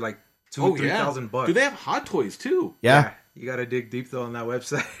statues that are like Oh, $2,000, yeah. $3,000. Dude, they have hot toys too. Yeah. You gotta dig deep though on that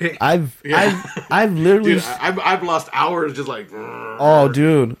website. I've literally Dude, I've lost hours just like. Oh,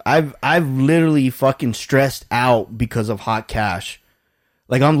 dude, I've literally fucking stressed out because of Hot Cash.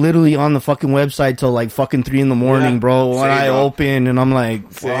 Like, I'm literally on the fucking website till like fucking 3 a.m, Yeah, bro. When same, I bro. open and I'm like,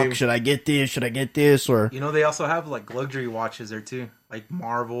 fuck, Same. should I get this? Should I get this? Or You know, they also have like luxury watches there too, like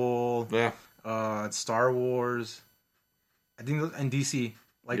Marvel, Star Wars. I think and DC,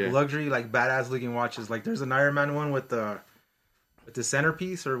 like luxury, like badass looking watches. Like there's an Iron Man one with the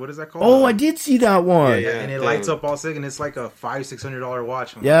centerpiece, or what is that called? oh, I did see that one. Yeah, and it lights up all sick, and it's like a $500-$600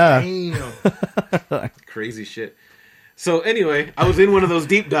 watch. I'm Yeah. like, damn. Crazy shit. So anyway, I was in one of those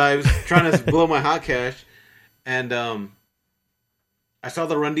deep dives trying to blow my hot cash, and I saw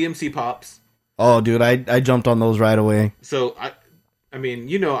the Run DMC pops. Oh, dude, I jumped on those right away. So I mean,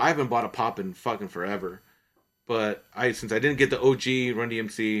 you know, I haven't bought a pop in fucking forever, but since I didn't get the OG Run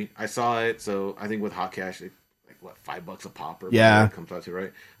DMC, I saw it. So I think with hot cash, like what, $5 a pop or whatever it comes out to,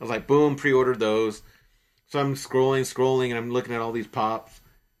 right? I was like, boom, pre-ordered those. So I'm scrolling, and I'm looking at all these pops,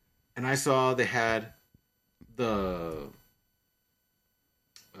 and I saw they had the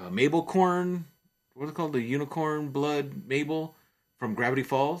Mabel corn, what's it called? The unicorn blood Mabel from Gravity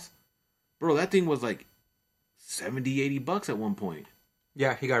Falls. Bro, that thing was like $70-$80 at one point.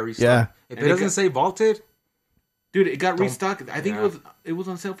 Yeah, he got restocked. Yeah. If And it it doesn't say vaulted, Dude, it got restocked. I think it was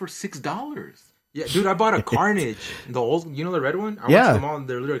on sale for $6. yeah, dude, I bought a Carnage, the old, you know, the red one. I went Yeah. to the mall, and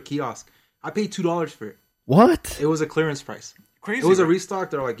they're literally a kiosk. I paid $2 for it. What? It was a clearance price. Crazy. It was a right? restock.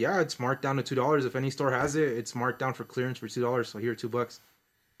 They're like, yeah, it's marked down to $2. If any store has it, it's marked down for clearance for $2. So here, $2.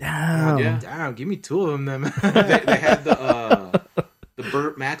 Damn. Yeah. Damn, give me 2 of them, then. They had the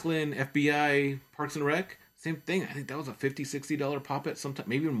Burt Macklin FBI Parks and Rec. Same thing. I think that was a $50-$60 pop at some time,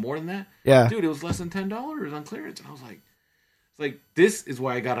 maybe even more than that. Yeah. Dude, it was less than $10 on clearance, and I was like, it's like this is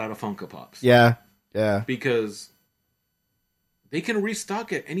why I got out of Funko Pops. Yeah. Yeah. Because they can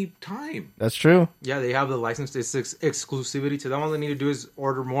restock at any time. That's true. Yeah, they have the license. It's exclusivity to them. All they need to do is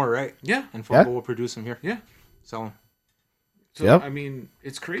order more, right? Yeah. And Funko Yeah. will produce them here. Yeah. Sell them. So, Yep. I mean,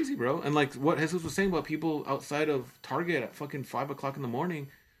 it's crazy, bro. And like what Jesus was saying about people outside of Target at fucking 5 o'clock in the morning.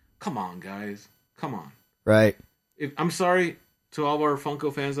 Come on, guys. Come on. Right. I'm sorry to all of our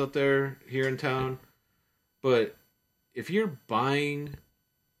Funko fans out there here in town, but if you're buying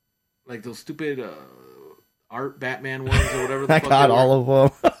like those stupid art Batman ones or whatever the I fuck got they were- all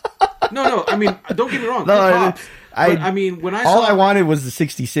of them. No, I mean, don't get me wrong. No, No, pops. I- I mean, when I All saw I wanted was the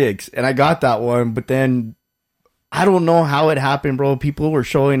 66, and I got that one, but then I don't know how it happened, bro. People were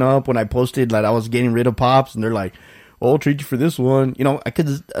showing up when I posted that I was getting rid of pops, and they're like, "Oh, I'll treat you for this one." You know,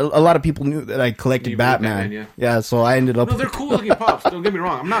 a lot of people knew that I collected You Batman. Batman, Yeah, so I ended up. no, they're cool looking pops. Don't get me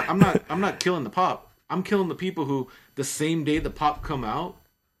wrong. I'm not killing the pop. I'm killing the people who the same day the pop come out,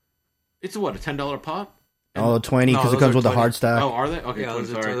 it's what, a $10 pop? Oh, 20 because No, it comes those with are the hard 20. stack. Oh, are they? Okay, Yeah, cool,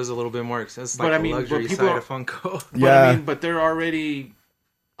 sorry. there's a little bit more expensive. But Like I mean, the but luxury people side are- of Funko. But Yeah. I mean, but they're already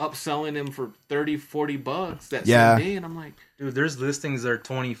upselling them for $30-$40 that Yeah. same day, and I'm like, Dude, there's listings that are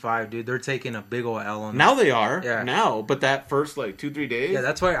 25, dude. They're taking a big old L on now that. they are, Yeah. now, but that first like 2-3 days, Yeah,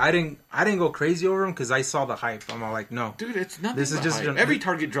 that's why I didn't go crazy over them, because I saw the hype. I'm all like, no. dude, it's nothing. This is but just- hype. Every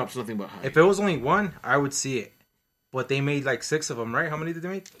Target drops nothing but hype. If it was only one, I would see it. But they made like 6 of them, right? How many did they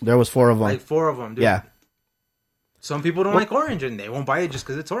make? There was 4 of them. Like 4 of them, dude. Yeah, Some people don't like orange, and they won't buy it just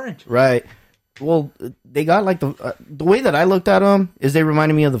because it's orange. right. Well, they got like the way that I looked at them is they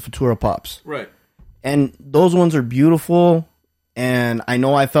reminded me of the Futura Pops. right? And those ones are beautiful. And I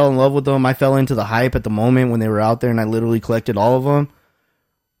know I fell in love with them. I fell into the hype at the moment when they were out there, and I literally collected all of them.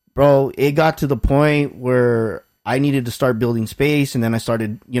 Bro, it got to the point where I needed to start building space, and then I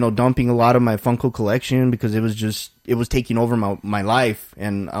started, dumping a lot of my Funko collection because it was taking over my life,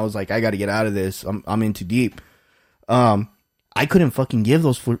 and I was like, I got to get out of this. I'm in too deep. I couldn't fucking give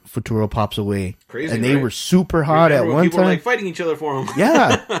those Futuro Pops away. Crazy, and they right? were super hot at Remember when one people were time. like fighting each other for them.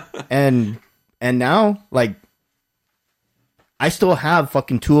 Yeah. And now, like, I still have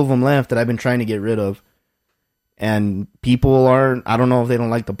fucking 2 of them left that I've been trying to get rid of. And people I don't know if they don't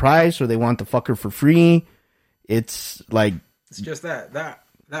like the price or they want the fucker for free. It's like, It's just that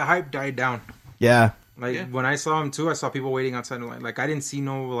hype died down. yeah. Like Yeah. when I saw them too, I saw people waiting outside the line. Like I didn't see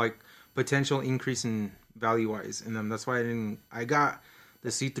no like potential increase in value wise in them. That's why I got the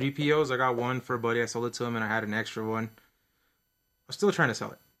C3POs. I got one for a buddy. I sold it to him, and I had an extra one. I'm still trying to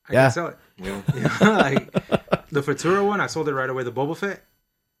sell it. I Yeah. can't sell it. Yeah. Yeah, like the Futura one, I sold it right away. The Boba Fett,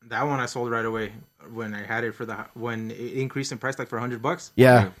 that one I sold right away when I had it when it increased in price, like for $100.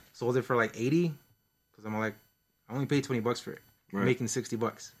 Yeah. Sold it for like 80 because I'm like, I only paid $20 for it. I'm Right. making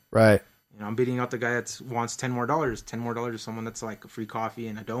 $60. Right. I'm beating out the guy that wants $10 more. $10 more to someone that's like a free coffee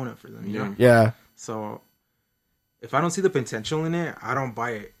and a donut for them. You know. Yeah. So if I don't see the potential in it, I don't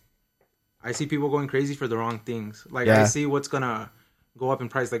buy it. I see people going crazy for the wrong things. Like Yeah. I see what's gonna go up in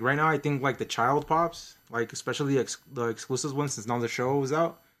price. Like right now, I think like the child pops, like especially the exclusive ones, since now the show was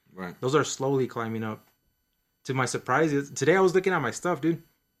out. Right. Those are slowly climbing up. To my surprise, today I was looking at my stuff, dude.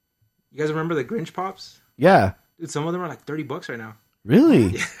 You guys remember the Grinch pops? Yeah. Dude, some of them are like $30 right now.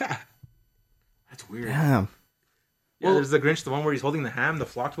 Really? Yeah. That's weird. Damn. Yeah, Well- there's the Grinch, the one where he's holding the ham, the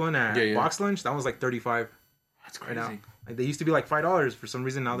flocked one at Box Lunch. That one's like $35 That's right crazy. now. Like they used to be like $5 for some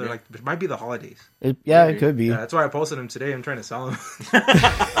reason. Now they're like, it might be the holidays. It could be. Yeah, that's why I posted them today. I'm trying to sell them.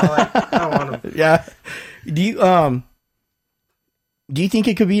 I don't want them. Yeah. Do you think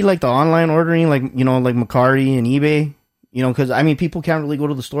it could be like the online ordering, like, you know, like Mercari and eBay? You know, because I mean, people can't really go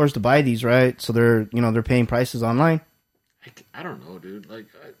to the stores to buy these, right? So they're paying prices online. I don't know, dude. Like,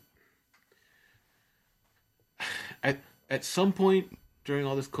 at some point during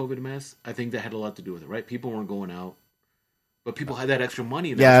all this COVID mess, I think that had a lot to do with it, right? People weren't going out, but people had that extra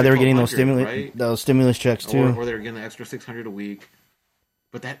money. Yeah, they were getting those right? stimulus checks too. Or they were getting the extra $600 a week.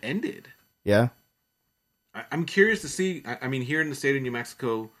 But that ended. Yeah. I'm curious to see. I mean, here in the state of New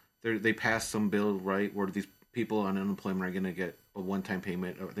Mexico, they passed some bill, right, where these people on unemployment are going to get a one-time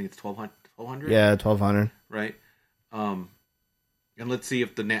payment. I think it's $1,200. Yeah, $1,200. Right. And let's see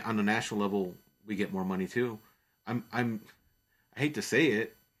if on the national level we get more money too. I hate to say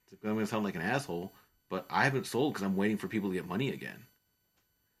it, I'm going to sound like an asshole, but I haven't sold because I'm waiting for people to get money again.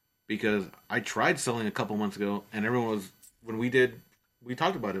 Because I tried selling a couple months ago, and everyone was we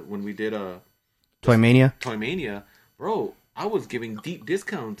talked about it when we did Toy Mania. Bro, I was giving deep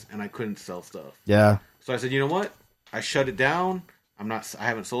discounts and I couldn't sell stuff. Yeah. So I said, you know what? I shut it down. I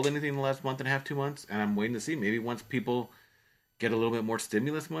haven't sold anything in the last month and a half, 2 months, and I'm waiting to see. Maybe once people get a little bit more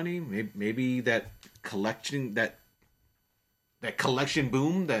stimulus money, maybe that collection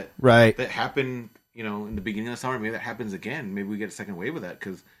boom that happened, you know, in the beginning of the summer, maybe that happens again. Maybe we get a second wave of that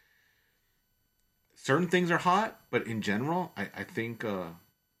because certain things are hot, but in general, I think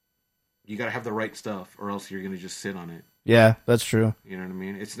you got to have the right stuff, or else you're going to just sit on it. Yeah, that's true. You know what I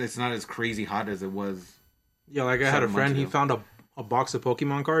mean? It's not as crazy hot as it was. Yeah, like I had a friend, he found a box of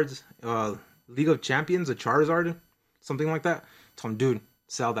Pokemon cards, League of Champions, a Charizard, something like that. Told him, dude,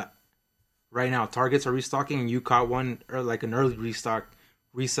 sell that right now. Targets are restocking, and you caught one or like an early restock.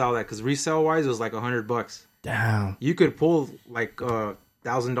 Resell that because resale wise, it was like $100. Damn. You could pull like a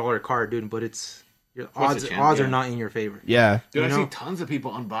 $1,000 card, dude, but your odds are not in your favor. Yeah. Dude, I see tons of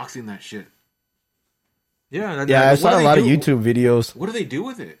people unboxing that shit. Yeah, I saw a lot of YouTube videos. What do they do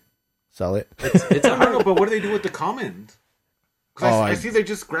with it? Sell it. I don't know, but what do they do with the commons? I see they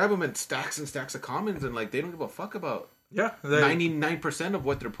just grab them in stacks and stacks of commons, and like they don't give a fuck about 99% of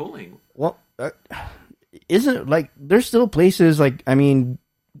what they're pulling. Well, isn't like there's still places like I mean,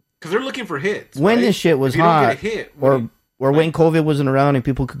 because they're looking for hits. When right? this shit was if you don't hot, get a hit, or when COVID wasn't around and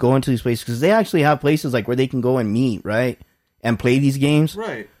people could go into these places because they actually have places like where they can go and meet, right, and play these games,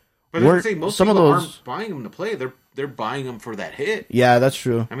 right? But I say most people aren't buying them to play; they're buying them for that hit. Yeah, that's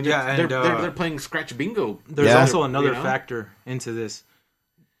true. I mean, they're playing scratch bingo. There's also another factor into this: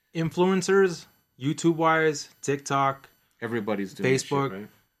 influencers, YouTube wise, TikTok, everybody's doing Facebook. Shit, right?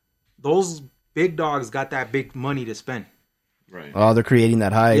 Those big dogs got that big money to spend. Right. Oh, they're creating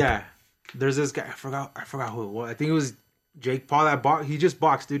that hype. Yeah. There's this guy. I forgot who it was. I think it was Jake Paul. He just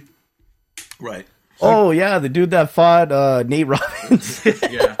boxed, dude. Right. Oh yeah, the dude that fought Nate Robbins.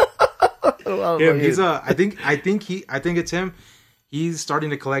 Yeah. He's I think it's him. He's starting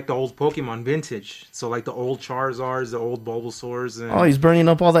to collect the old Pokemon vintage. So like the old Charizards, the old Bulbasaurs. And, he's burning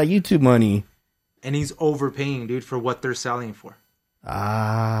up all that YouTube money. And he's overpaying, dude, for what they're selling for.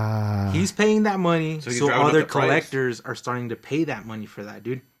 He's paying that money, so other collectors are starting to pay that money for that,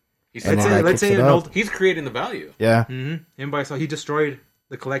 dude. Let's say he's creating the value. Yeah. Mm-hmm. And by so he destroyed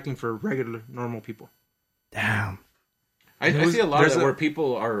the collecting for regular, normal people. Damn. I see a lot of that where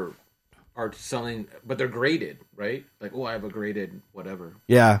people are selling, but they're graded, right? Like, I have a graded whatever.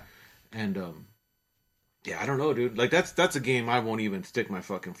 Yeah. And I don't know, dude. Like that's a game I won't even stick my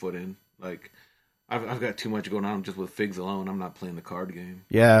fucking foot in. Like, I've got too much going on just with figs alone. I'm not playing the card game.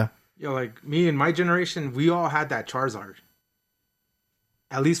 Yeah. Yeah, like me and my generation, we all had that Charizard.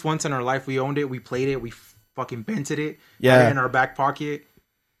 At least once in our life, we owned it. We played it. We fucking bented it. Yeah. Had it in our back pocket.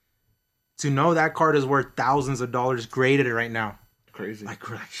 To know that card is worth thousands of dollars graded right now. Crazy. Like,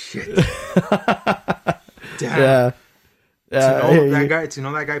 we're like, shit. Damn. Yeah. To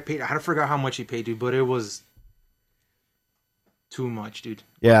know that guy paid. I forgot how much he paid, dude, but it was too much, dude.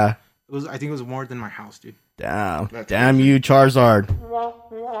 Yeah. I think it was more than my house, dude. Damn. Damn you, Charizard.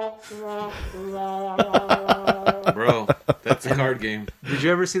 Bro, that's a card game. Did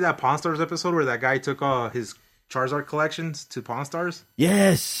you ever see that Pawn Stars episode where that guy took his Charizard collections to Pawn Stars?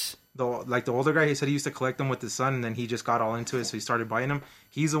 Yes. the older guy, he said he used to collect them with his son, and then he just got all into it, so he started buying them.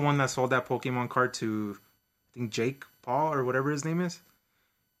 He's the one that sold that Pokemon card to, I think, Jake Paul or whatever his name is,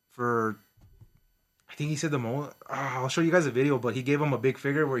 for, I think he said I'll show you guys a video, but he gave him a big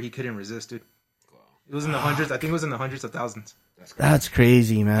figure where he couldn't resist, dude. It was in the hundreds. I think it was in the hundreds of thousands. That's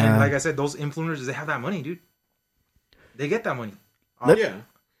crazy, man. And like I said, those influencers, they have that money, dude. They get that money. Yeah.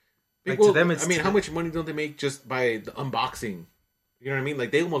 Like, Well, to them, it's I mean, how much money don't they make just by the unboxing? You know what I mean?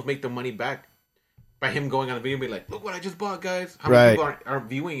 Like, they almost make the money back by him going on the video and be like, look what I just bought, guys. How many people aren't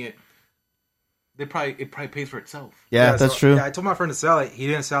viewing it? It probably pays for itself. Yeah, that's true. Yeah, I told my friend to sell it. He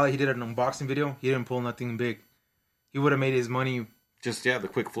didn't sell it. He did an unboxing video. He didn't pull nothing big. He would have made his money. Just, the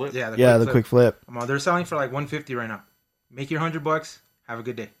quick flip. Yeah, the quick flip. They're selling for like $150 right now. Make your $100. Have a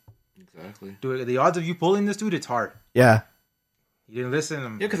good day. Exactly. Do it. The odds of you pulling this, dude, it's hard. Yeah. You didn't listen.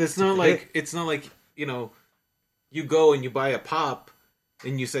 Yeah, because it's not like you go and you buy a pop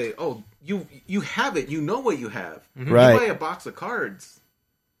and you say, oh, you have it. You know what you have. Mm-hmm. Right. You buy a box of cards.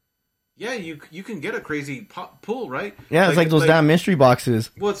 Yeah, you can get a crazy pull, right? Yeah, it's like those damn mystery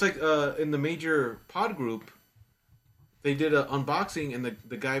boxes. Well, it's like in the major pod group, they did an unboxing and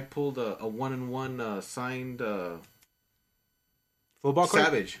the guy pulled a 1-in-1 signed football card?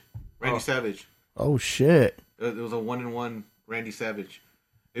 Savage. Randy Savage. Oh, shit. It was a 1-in-1 Randy Savage.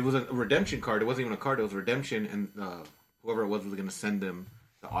 It was a redemption card. It wasn't even a card. It was a redemption, and whoever it was going to send him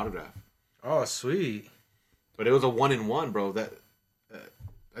the autograph. Oh, sweet. But it was a 1-in-1, bro.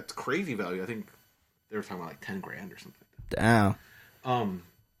 That's crazy value. I think they were talking about like $10,000 or something like that. Damn.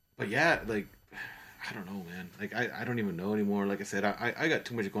 But yeah, like, I don't know, man. Like, I don't even know anymore. Like I said, I got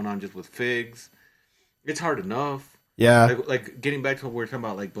too much going on just with figs. It's hard enough. Yeah. Like getting back to what we were talking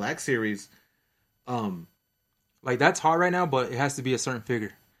about, like Black Series. Like, that's hot right now, but it has to be a certain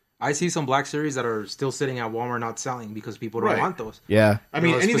figure. I see some Black Series that are still sitting at Walmart not selling because people don't want those. Yeah. I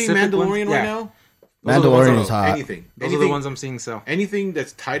mean, anything Mandalorian right now? Mandalorian is hot. Anything. Those are the ones I'm seeing sell. Anything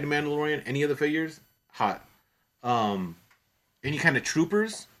that's tied to Mandalorian, any of the figures, hot. Any kind of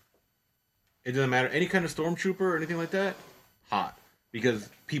troopers, it doesn't matter. Any kind of stormtrooper or anything like that, hot. Because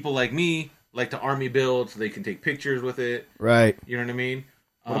people like me like to army build so they can take pictures with it. Right. You know what I mean?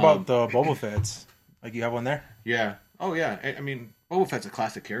 What about the Boba Fett's? Like, you have one there? Yeah. Oh, yeah. I mean, Boba Fett's a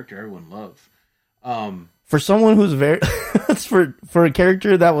classic character everyone loves. For someone who's very... for a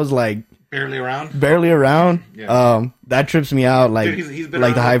character that was, like... Barely around? Yeah. That trips me out, like, dude, he's been like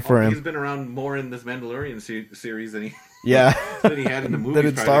around, the hype for him. He's been around more in this Mandalorian series than he... Yeah. than he had in the movies. Than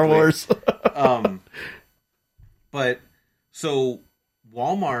in Star Wars. But, so,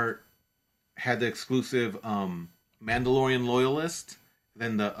 Walmart had the exclusive Mandalorian Loyalist,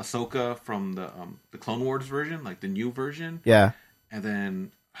 then the Ahsoka from the Clone Wars version, like the new version. Yeah. And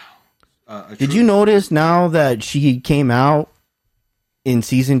then... Did you notice now that she came out in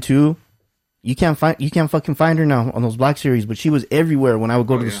season 2? You can't fucking find her now on those Black Series, but she was everywhere when I would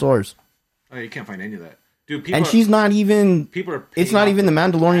go to the stores. Oh, you can't find any of that. Dude, she's not even... People are... It's not even the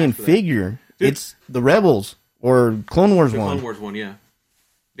Mandalorian figure. Dude, it's the Rebels or Clone Wars one. Clone Wars one, yeah.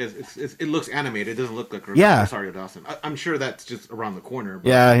 Yes, it looks animated. It doesn't look like Rosario Dawson. I'm sure that's just around the corner. But,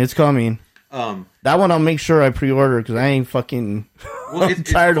 yeah, it's coming. That one I'll make sure I pre-order because I ain't fucking... Well, I'm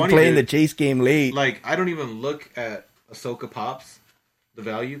tired of playing the chase game late. Like, I don't even look at Ahsoka Pops, the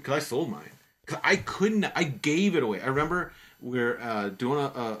value, because I sold mine. Because I couldn't... I gave it away. I remember we were doing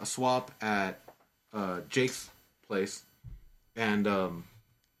a swap at Jake's place, and I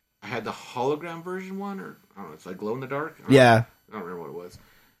had the hologram version one, or I don't know, it's like glow in the dark. I don't remember what it was.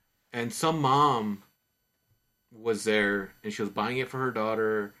 And some mom was there, and she was buying it for her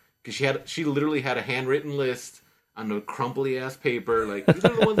daughter, because she literally had a handwritten list on a crumply ass paper, like, these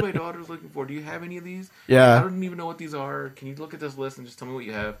are the ones my daughter's looking for. Do you have any of these? Yeah. I don't even know what these are. Can you look at this list and just tell me what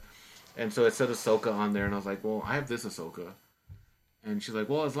you have? And so it said Ahsoka on there, and I was like, well, I have this Ahsoka. And she's like,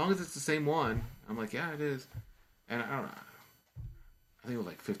 well, as long as it's the same one. I'm like, yeah, it is. And I don't know. I think it was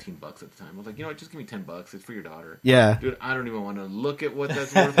like $15 at the time. I was like, you know what, just give me $10. It's for your daughter. Yeah. Dude, I don't even want to look at what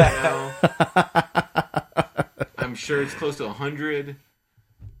that's worth right now. I'm sure it's close to 100,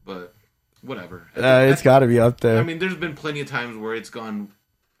 but whatever. It's got to be up there. I mean, there's been plenty of times where it's gone,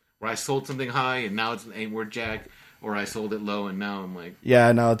 where I sold something high and now it ain't worth jack, or I sold it low and now I'm like,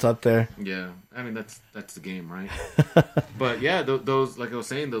 yeah, no, it's up there. Yeah, I mean that's the game, right? But yeah, those, like I was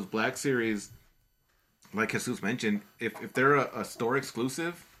saying, those Black Series, like Jesus mentioned, if they're a store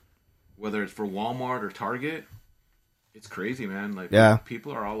exclusive, whether it's for Walmart or Target, it's crazy, man. Like,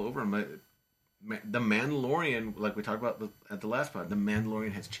 people are all over them. The Mandalorian, like we talked about at the last pod, the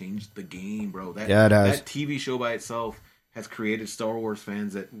Mandalorian has changed the game, bro. It has. That TV show by itself has created Star Wars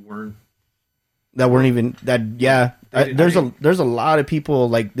fans that weren't that weren't even that. Yeah, there's a lot of people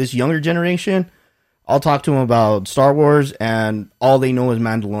like this younger generation. I'll talk to them about Star Wars, and all they know is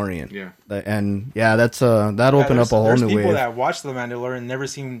Mandalorian. Yeah, and that's that opened up a whole new way. There's people that watch The Mandalorian and never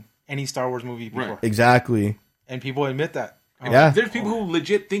seen any Star Wars movie before. Right. Exactly. And people admit that. Yeah. There's people who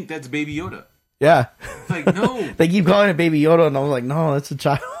legit think that's Baby Yoda. Yeah. It's like, no. They keep calling it Baby Yoda, and I was like, no, that's a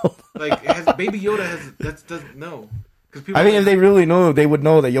child. Like, Baby Yoda has, doesn't know. I mean, if they really know, they would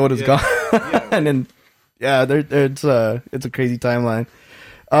know that Yoda's gone. Yeah. And then, it's a crazy timeline.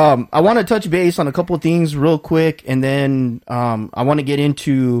 I want to touch base on a couple of things real quick, and then I want to get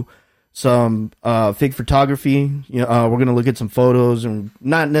into some fig photography. We're gonna look at some photos and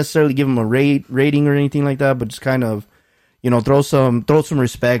not necessarily give them a rating or anything like that, but just kind of throw some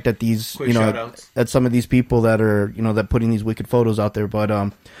respect at these Quick shout-outs. at some of these people that are that putting these wicked photos out there.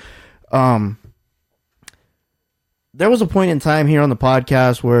 But there was a point in time here on the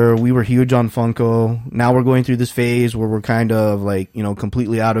podcast where we were huge on Funko. Now we're going through this phase where we're kind of like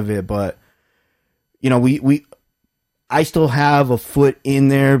completely out of it, but I still have a foot in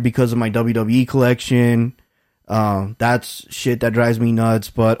there because of my WWE collection. That's shit that drives me nuts.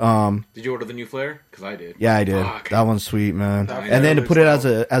 But did you order the new flare? Because I did. Yeah, I did. Fuck. That one's sweet, man. Nice. And then to put it as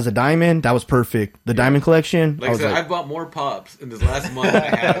a diamond, that was perfect. The diamond collection. Like I said, I've bought more pops in this last month than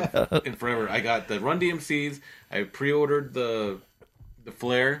I have in forever. I got the Run DMCs. I pre-ordered the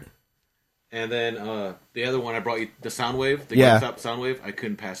flare, and then the other one I brought you, the Soundwave, the GameStop Soundwave. I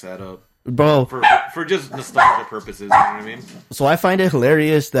couldn't pass that up, bro. For just nostalgia purposes, you know what I mean? So I find it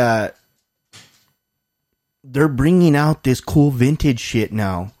hilarious that they're bringing out this cool vintage shit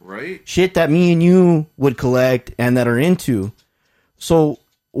now. Right? Shit that me and you would collect and that are into. So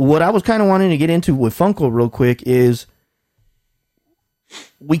what I was kind of wanting to get into with Funko real quick is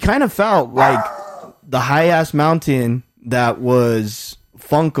we kind of felt like the high-ass mountain that was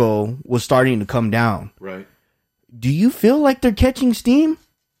Funko was starting to come down. Right. Do you feel like they're catching steam?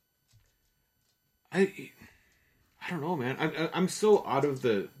 I don't know, man. I'm so out of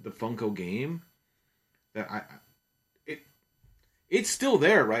the Funko game that it's still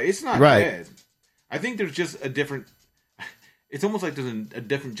there, right? It's not dead. I think there's just a different. It's almost like there's a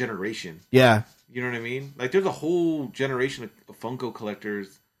different generation. Yeah, you know what I mean. Like there's a whole generation of Funko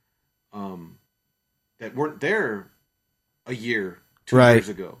collectors, that weren't there a year, 2 years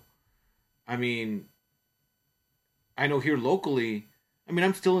ago. I mean, I know here locally. I mean,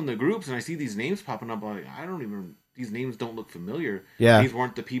 I'm still in the groups and I see these names popping up. Like, these names don't look familiar. Yeah, these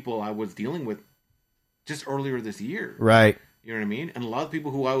weren't the people I was dealing with just earlier this year. Right. You know what I mean? And a lot of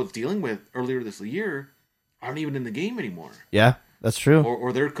people who I was dealing with earlier this year aren't even in the game anymore. Yeah, that's true.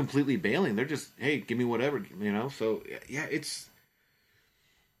 Or they're completely bailing. They're just, hey, give me whatever, So, yeah, it's...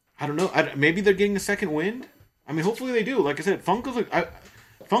 I don't know. Maybe they're getting a second wind. I mean, hopefully they do. Like I said,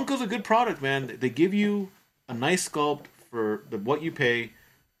 Funko's a good product, man. They give you a nice sculpt for what you pay.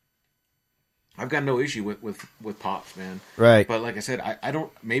 I've got no issue with pops, man. Right. But like I said, I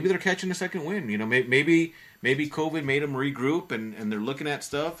don't. Maybe they're catching a second wind. Maybe COVID made them regroup and they're looking at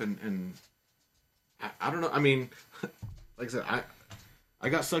stuff and I don't know. I mean, like I said, I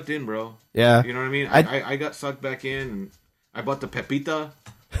got sucked in, bro. Yeah. You know what I mean? I got sucked back in and I bought the Pepita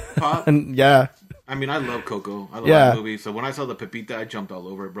pop. Yeah. I mean, I love Coco. I love that movie. So when I saw the Pepita, I jumped all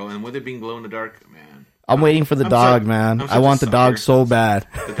over it, bro. And with it being glow in the dark, man. I'm waiting for the dog, man. I want the dog so bad.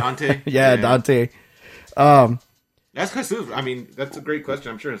 The Dante? Yeah, Dante. That's Jesus. I mean, that's a great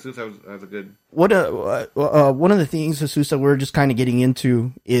question. I'm sure Jesus has a good... One of the things, Jesus, that we're just kind of getting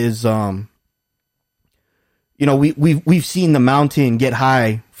into is, we've seen the mountain get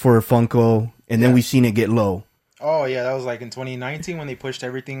high for Funko, and then we've seen it get low. Oh, yeah, that was like in 2019 when they pushed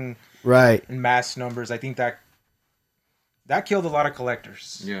everything right in mass numbers. I think that killed a lot of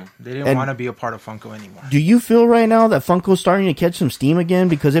collectors. Yeah. They didn't want to be a part of Funko anymore. Do you feel right now that Funko's starting to catch some steam again?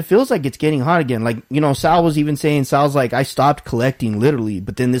 Because it feels like it's getting hot again. Like, Sal was even saying, Sal's like, I stopped collecting literally,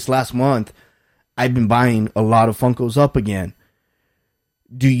 but then this last month, I've been buying a lot of Funkos up again.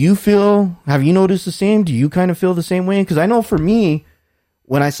 Have you noticed the same? Do you kind of feel the same way? Because I know for me,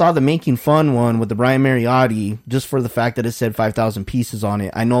 when I saw the Making Fun one with the Brian Mariotti, just for the fact that it said 5,000 pieces on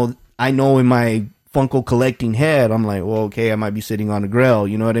it, I know in my Funko collecting head, I'm like, well, okay, I might be sitting on a grail.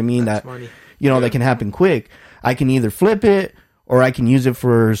 You know what I mean? That's that funny. That can happen quick. I can either flip it or I can use it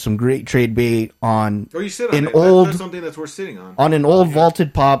for some great trade bait on or you sit on an it. old That's something that's worth sitting on an old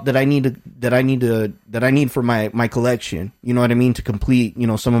vaulted pop that I need for my collection. You know what I mean? To complete,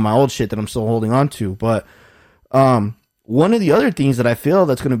 some of my old shit that I'm still holding on to. But one of the other things that I feel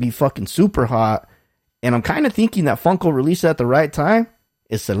that's going to be fucking super hot, and I'm kind of thinking that Funko released it at the right time,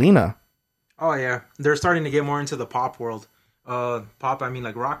 is Selena. Oh, yeah. They're starting to get more into the pop world. Pop, I mean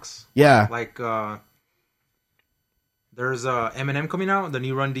like rocks. Yeah. Like there's Eminem coming out. The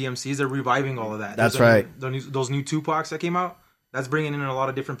new Run DMCs are reviving all of that. That's right. Those new Tupacs that came out. That's bringing in a lot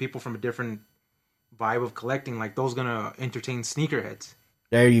of different people from a different vibe of collecting. Like those gonna entertain sneakerheads.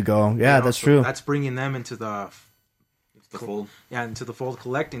 There you go. Yeah, that's true. That's bringing them into the fold. Yeah, into the fold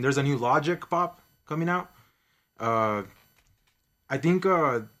collecting. There's a new Logic Pop coming out. I think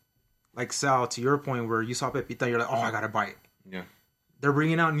like Sal, to your point where you saw Pepita, you're like, oh, I gotta buy it. Yeah. They're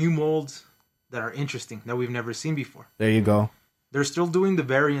bringing out new molds that are interesting that we've never seen before. There you go. They're still doing the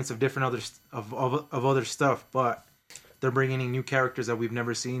variants of different other stuff, but they're bringing in new characters that we've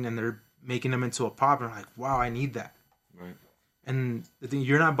never seen, and they're making them into a pop. And I'm like, wow, I need that. Right. And the thing,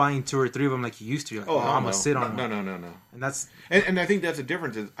 you're not buying 2 or 3 of them like you used to. You're like, I'm gonna sit on no, one. no. And that's and I think that's the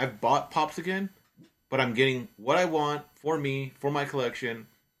difference. Is I've bought pops again, but I'm getting what I want for me, for my collection.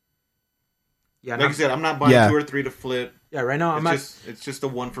 Yeah, like I said, I'm not buying 2 or 3 to flip. Yeah, right now it's just the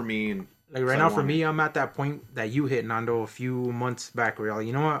one for me. And like right now for me, I'm at that point that you hit, Nando, a few months back where you're like,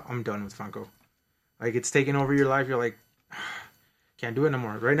 you know what, I'm done with Funko. Like it's taking over your life. You're like, can't do it no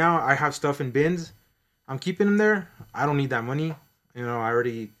more. Right now, I have stuff in bins. I'm keeping them there. I don't need that money. You know, I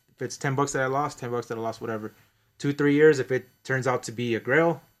already, if it's $10 that I lost, $10 that I lost, whatever. 2-3 years, if it turns out to be a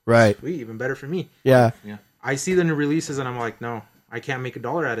grail, right? Sweet, even better for me. Yeah. I see the new releases and I'm like, no, I can't make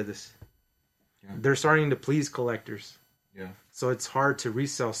 $1 out of this. Yeah. They're starting to please collectors. Yeah. So it's hard to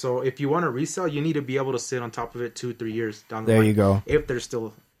resell. So if you want to resell, you need to be able to sit on top of it 2-3 years down the line. There you go. If they're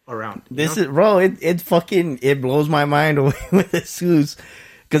still around. This is, bro, it fucking, it blows my mind away with Jesus.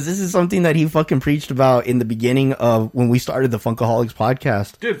 Because this is something that he fucking preached about in the beginning of when we started the Funkaholics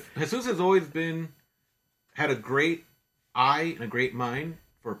podcast. Dude, Jesus has always had a great eye and a great mind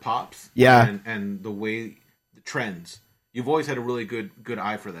for pops. Yeah. And the way, the trends. You've always had a really good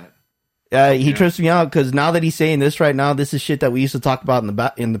eye for that. He trips me out because now that he's saying this right now, this is shit that we used to talk about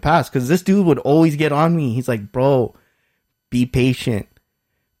in the past. Because this dude would always get on me. He's like, bro, be patient.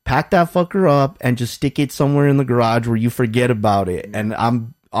 Pack that fucker up and just stick it somewhere in the garage where you forget about it. And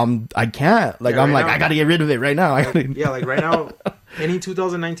I can't. Like, I'm like, now, I gotta get rid of it right now. Like right now, any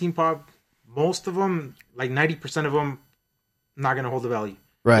 2019 pop, most of them, like 90% of them, not gonna hold the value.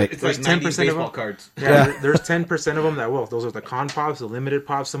 Right. It's like 10% baseball of them, cards. Yeah, there's 10% of them that will. Those are the con pops, the limited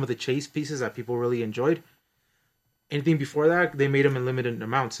pops, some of the chase pieces that people really enjoyed. Anything before that, they made them in limited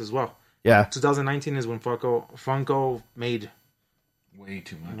amounts as well. Yeah. 2019 is when Funko made way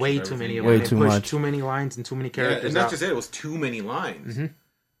too much. Way too many of them. They pushed too many lines and too many characters. And that's just it. It was too many lines. Mm-hmm.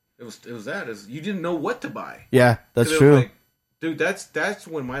 It was that. You didn't know what to buy. Yeah, that's true. Like, dude, that's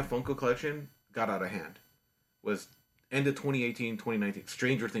when my Funko collection got out of hand. Was end of 2018, 2019.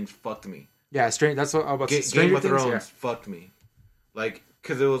 Stranger Things fucked me. Yeah, that's what I was about. Game of Thrones fucked me. Like,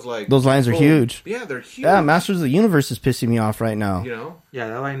 because it was like those lines are huge. Yeah, they're huge. Yeah, Masters of the Universe is pissing me off right now. You know? Yeah,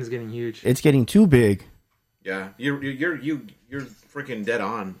 that line is getting huge. It's getting too big. Yeah, you're freaking dead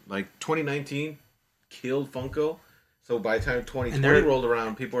on. Like 2019 killed Funko. So by the time 2020 rolled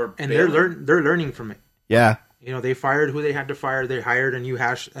around, people are they're learning from it. Yeah, you know, they fired who they had to fire. They hired an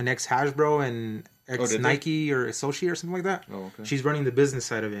ex Hasbro and ex Nike or Associate or something like that. Oh, okay. She's running the business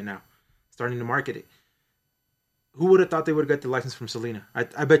side of it now, starting to market it. Who would have thought they would get the license from Selena?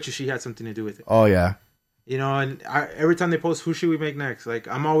 I bet you she had something to do with it. Oh yeah. You know, and every time they post, who should we make next? Like,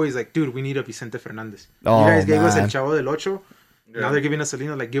 I'm always like, dude, we need a Vicente Fernandez. Oh, you guys gave us El man. Chavo del Ocho. Yeah. Now they're giving us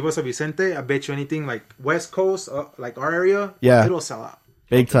Selena. Like, give us a Vicente. I bet you anything, like West Coast, like our area, it'll sell out.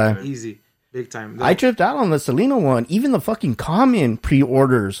 Big time. Easy. Big time. I tripped out on the Selena one. Even the fucking common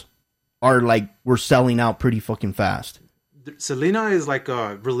pre-orders are like, we're selling out pretty fucking fast. Selena is like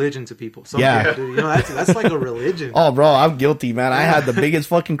a religion to people. Some Yeah. people, you know, that's like a religion. Oh, bro, I'm guilty, man. I had the biggest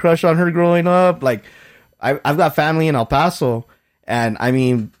fucking crush on her growing up. Like, I've got family in El Paso, and I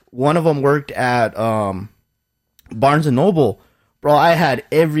mean, one of them worked at Barnes and Noble. Bro, I had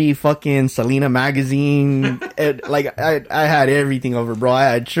every fucking Selena magazine. Like, I had everything over, bro. I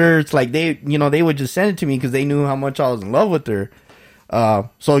had shirts. Like, they would just send it to me because they knew how much I was in love with her.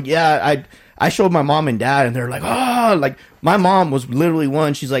 So yeah, I showed my mom and dad, and they're like, oh, like, my mom was literally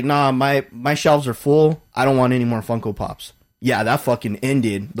one. She's like, nah, my shelves are full. I don't want any more Funko Pops. Yeah, that fucking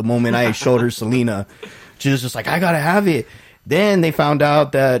ended the moment I showed her Selena. She was just like, I gotta have it. Then they found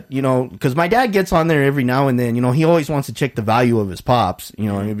out that, you know, because my dad gets on there every now and then, you know, he always wants to check the value of his pops. You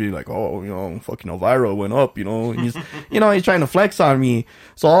know, and he'd be like, oh, you know, fucking Elvira went up, you know. He's, you know, he's trying to flex on me.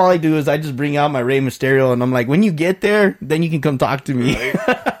 So all I do is I just bring out my Rey Mysterio, and I'm like, when you get there, then you can come talk to me.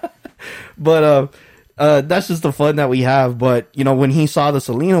 Right. But that's just the fun that we have. But, you know, when he saw the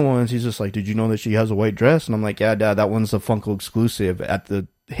Selena ones, he's just like, did you know that she has a white dress? And I'm like, yeah, Dad, that one's a Funko exclusive at the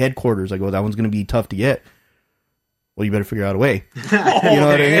headquarters. I go, that one's going to be tough to get. well, you better figure out a way. Oh, You know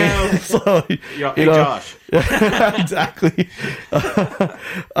what I damn. mean? So, Hey, Josh. exactly.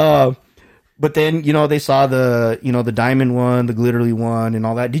 But then, they saw the diamond one, the glittery one, and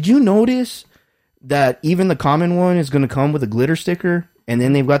all that. Did you notice that even the common one is going to come with a glitter sticker? And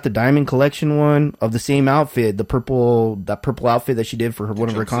then they've got the diamond collection one of the same outfit, that purple outfit that she did for one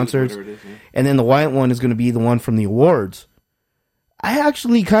of her concerts. Whatever it is, yeah. And then the white one is going to be the one from the awards. I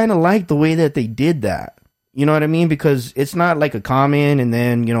actually kind of like the way that they did that. You know what I mean? Because it's not like a common and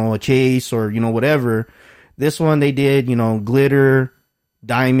then, a chase or, whatever. This one they did, glitter,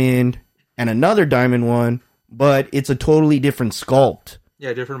 diamond, and another diamond one, but it's a totally different sculpt.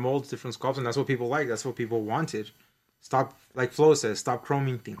 Yeah, different molds, different sculpts, and that's what people like. That's what people wanted. Stop, like Flo says, stop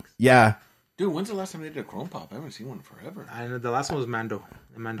chroming things. Yeah. Dude, when's the last time they did a chrome pop? I haven't seen one in forever. I know the last one was Mando,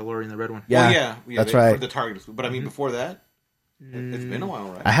 the Mandalorian, the red one. Yeah, Well, yeah, that's they- right. For the Target, but I mean, before that, it's been a while,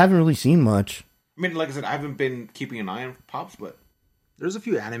 right? I haven't really seen much. I mean, like I said, I haven't been keeping an eye on pops, but There's a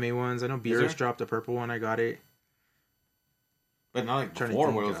few anime ones. I know there? Beerus dropped a purple one. I got it. not like Trying to before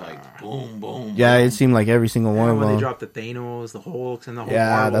think, where it was like boom, boom. Yeah, boom. it seemed like every single one And of when them. they dropped the Thanos, the Hulks, and the whole Yeah,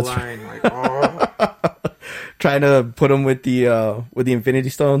 Marvel that's line, like, oh, Trying to put them with the Infinity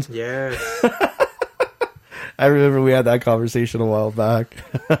Stones. yes. I remember we had that conversation a while back.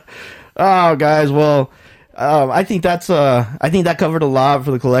 Oh, guys, well, I think that covered a lot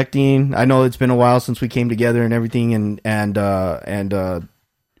for the collecting. I know it's been a while since we came together and everything, and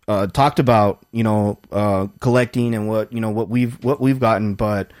talked about collecting and what we've gotten.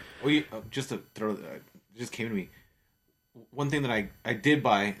 But Well, just to throw, it just came to me. One thing that I did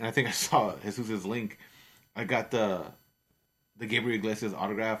buy, and I think I saw Jesus' link. I got the Gabriel Iglesias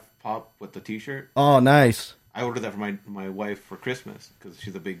autograph pop with the T-shirt. oh, nice. I ordered that for my wife for Christmas because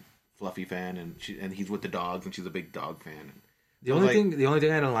she's a big Fluffy fan, and he's with the dogs, and she's a big dog fan. And The only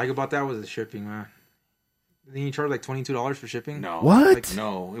thing I don't like about that was the shipping, man. Then you charge like $22 for shipping. no, What? Like,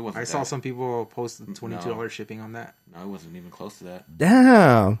 no, it wasn't. I saw that. some people post $22 shipping on that. No, it wasn't even close to that.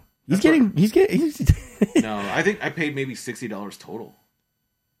 Damn. He's No, I think I paid maybe $60 total.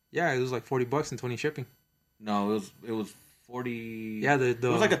 Yeah, it was like $40 and 20 shipping. No, it was 40. Yeah, it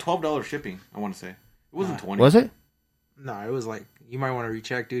was like a $12 shipping. I want to say it wasn't 20. Was it? No, it was like, you might want to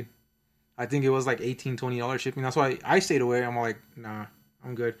recheck, dude. I think it was like $18, $20 shipping. That's why I stayed away. I'm like, nah,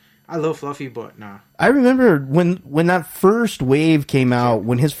 I'm good. I love Fluffy, but nah. I remember when that first wave came out,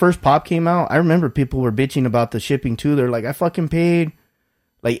 when his first pop came out, I remember people were bitching about the shipping too. They're like, I fucking paid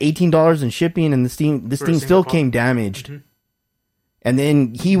like $18 in shipping, and this thing single still pop? came damaged. Mhm. And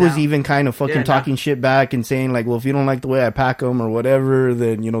then he was Now- even kind of fucking yeah, now- talking shit back and saying like, well, if you don't like the way I pack them or whatever,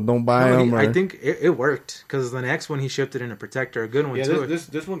 then don't buy No, them. I think it worked because the next one he shipped it in a protector, a good one Yeah, too.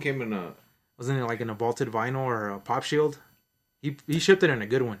 this one came in a. Wasn't it like in a vaulted vinyl or a pop shield? He shipped it in a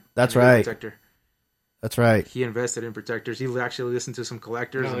good one. That's in a good right. Protector. That's right. He invested in protectors. He actually listened to some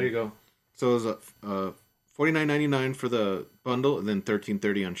collectors. No, there you go. So it was $49.99 for the bundle, and then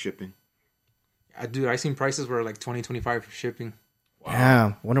 $13.30 on shipping. Dude, I seen prices were like $20, $25 for shipping. Wow.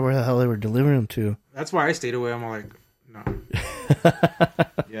 Damn. Wonder where the hell they were delivering them to. That's why I stayed away. I'm like, no.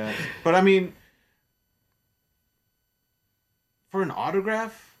 Yeah, but I mean, for an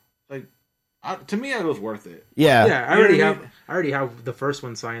autograph, like to me, it was worth it. Yeah. Yeah, I You know already what I have. mean? I already have the first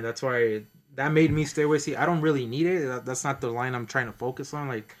one signed. That's why that made me stay away. See, I don't really need it. That's not the line I'm trying to focus on.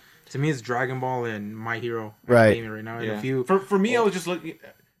 Like to me, it's Dragon Ball and My Hero Right. Academia right now. And Yeah. a few. For me, I was just looking.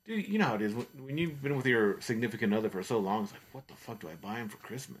 Dude, you know how it is when you've been with your significant other for so long. It's like, what the fuck do I buy him for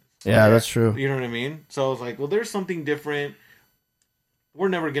Christmas? Yeah, that's true. You know what I mean? So I was like, well, there's something different. We're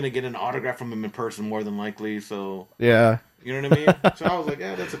never gonna get an autograph from him in person, more than likely. So Yeah. you know what I mean? So I was like,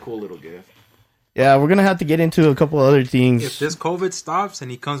 yeah, that's a cool little gift. Yeah, we're gonna have to get into a couple other things. If this COVID stops and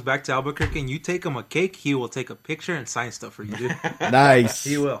he comes back to Albuquerque and you take him a cake, he will take a picture and sign stuff for you, dude. Nice.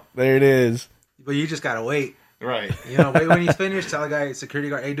 He will. There it is. But you just gotta wait. Right. Wait when he's finished. Tell the guy, security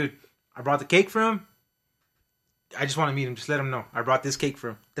guard, hey, dude, I brought the cake for him. I just want to meet him. Just let him know. I brought this cake for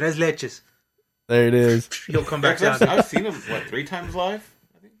him. Tres leches. There it is. He'll come back I've, down. I've seen him 3 times live.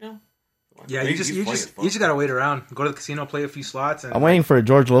 I think now. Yeah, He's you funny as fuck. just gotta wait around. Go to the casino, play a few slots. And I'm waiting for a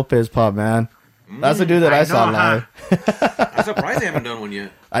George Lopez pop, man. That's the dude that I saw know, live. I'm surprised they haven't done one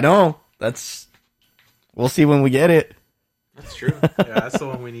yet. I know. We'll see when we get it. That's true. Yeah, that's the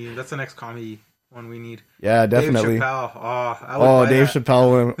one we need. That's the next comedy one we need. Yeah, definitely. Dave Chappelle. I would Oh, buy Dave that.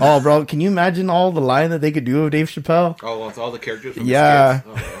 Chappelle. Oh, bro, can you imagine all the line that they could do of Dave Chappelle? Oh, well, it's all the characters from Yeah.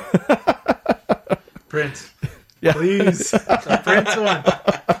 the skits. Oh, yeah. Prince. Yeah. Please. The Prince one.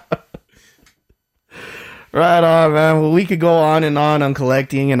 Right on, man. Well, we could go on and on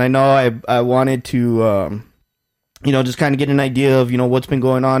collecting, and I know I wanted to, just kind of get an idea of, what's been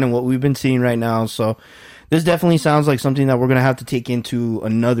going on and what we've been seeing right now. So This definitely sounds like something that we're gonna have to take into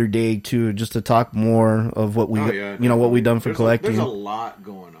another day too, just to talk more of what we, what we've done for collecting. There's a lot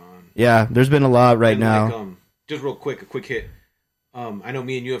going on. Yeah, there's been a lot right now. Like, just real quick, a quick hit. I know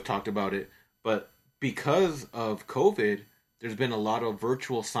me and you have talked about it, but because of COVID, there's been a lot of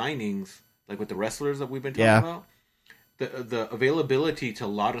virtual signings, like with the wrestlers that we've been talking about. The availability to a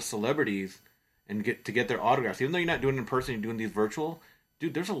lot of celebrities and get their autographs, even though you're not doing it in person, you're doing these virtual.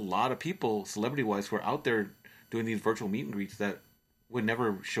 Dude, there's a lot of people, celebrity-wise, who are out there doing these virtual meet and greets that would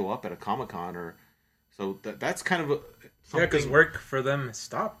never show up at a Comic-Con. So that's kind of something. Yeah, because work for them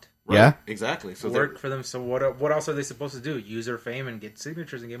stopped. Right? Yeah, exactly. So work for them. So what else are they supposed to do? Use their fame and get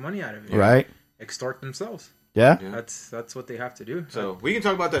signatures and get money out of it. Right. Extort themselves. Yeah. That's what they have to do. So we can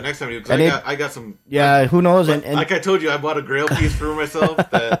talk about that next time, dude. Because I got some. Yeah, who knows? And like I told you, I bought a Grail piece for myself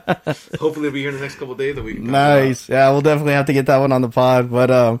that hopefully will be here in the next couple of days that we can. Nice. Yeah, we'll definitely have to get that one on the pod.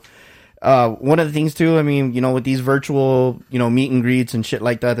 But one of the things too, I mean, with these virtual, meet and greets and shit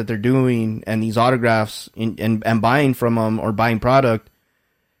like that they're doing, and these autographs and buying from them or buying product,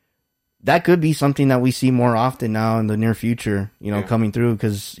 that could be something that we see more often now in the near future, coming through,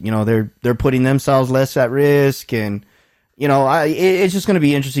 because, they're putting themselves less at risk, and, it's just going to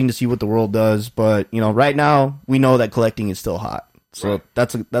be interesting to see what the world does. But, right now we know that collecting is still hot. So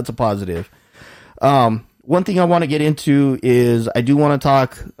that's a positive. One thing I want to get into is I do want to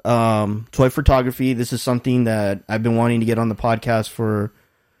talk, toy photography. This is something that I've been wanting to get on the podcast for,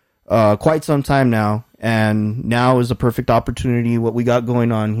 quite some time now. And now is a perfect opportunity, what we got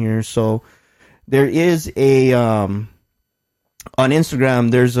going on here. So there is on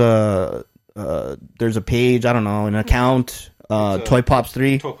Instagram, there's a page, I don't know, an account, Toy Pops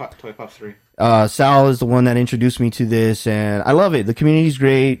 3. Toy Pops 3. Sal is the one that introduced me to this, and I love it. The community's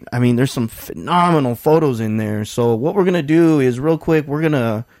great. I mean, there's some phenomenal photos in there. So what we're going to do is real quick, we're going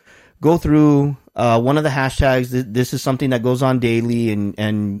to go through one of the hashtags. This is something that goes on daily,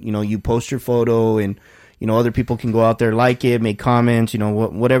 and you post your photo, and other people can go out there, like it, make comments,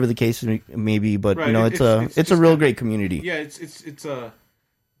 whatever the case may be. But it's a real great community. Yeah, it's a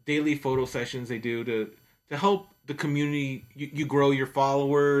daily photo sessions they do to help the community. You grow your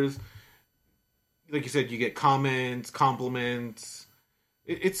followers. Like you said, you get comments, compliments.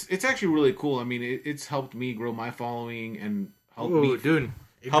 It's actually really cool. I mean, it's helped me grow my following and help me. Dude.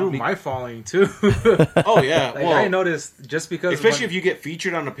 It grew my following too. Oh yeah, well, I noticed just because, especially if you get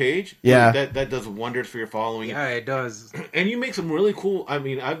featured on a page, that does wonders for your following. Yeah, it does. And you make some really cool. I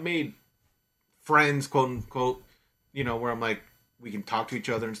mean, I've made friends, quote unquote, where I'm like, we can talk to each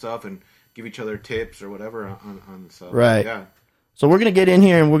other and stuff, and give each other tips or whatever on stuff. Right. Yeah. So we're gonna get in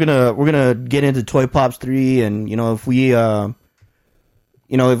here and we're gonna get into Toy Pops 3, and if we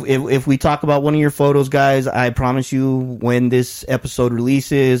if we talk about one of your photos, guys, I promise you when this episode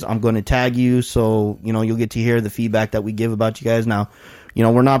releases, I'm going to tag you. So, you'll get to hear the feedback that we give about you guys. Now,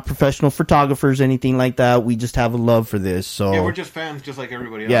 we're not professional photographers, anything like that. We just have a love for this. So yeah, we're just fans, just like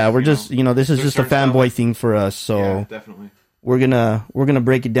everybody else. Yeah, we're just, this is just a fanboy thing for us. So yeah, definitely. We're going to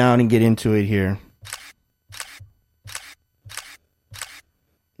break it down and get into it here.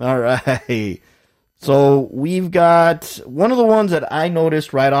 All right. So we've got one of the ones that I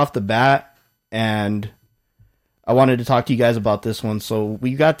noticed right off the bat, and I wanted to talk to you guys about this one. So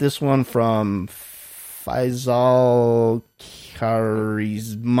we got this one from Faisal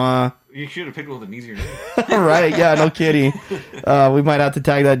Charisma. You should have picked one with an easier name. Right, yeah, no kidding. We might have to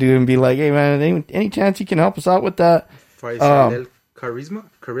tag that dude and be like, hey, man, any chance you can help us out with that? Faisal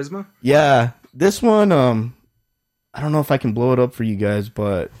Charisma? Yeah, this one, I don't know if I can blow it up for you guys,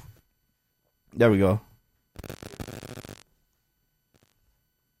 but there we go.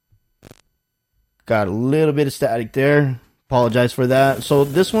 Got a little bit of static there. Apologize for that. So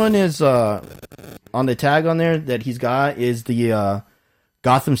this one is on the tag on there that he's got is the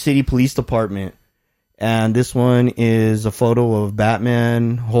Gotham City Police Department. And this one is a photo of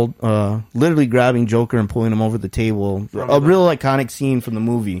Batman literally grabbing Joker and pulling him over the table. Real iconic scene from the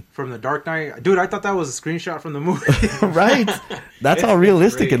movie. From The Dark Knight. Dude, I thought that was a screenshot from the movie. Right? That's how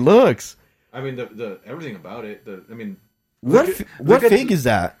realistic it looks. I mean, the everything about it. What fig is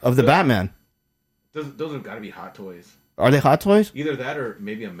that of the Batman? Those have got to be Hot Toys. Are they Hot Toys? Either that or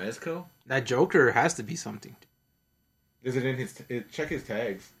maybe a Mezco. That Joker has to be something. Is it in his... check his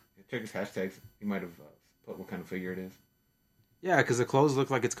tags. Check his hashtags. He might have put what kind of figure it is. Yeah, because the clothes look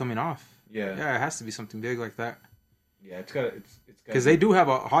like it's coming off. Yeah. Yeah, it has to be something big like that. Yeah, it's got... Because they do have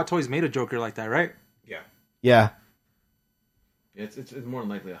a Hot Toys made a Joker like that, right? Yeah. Yeah. It's more than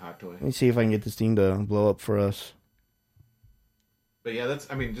likely a Hot Toy. Let me see if I can get this thing to blow up for us. But yeah,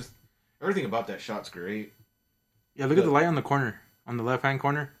 just everything about that shot's great. Yeah, look at the light on the corner, on the left-hand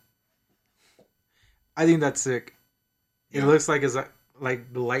corner. I think that's sick. It Yeah. looks like it's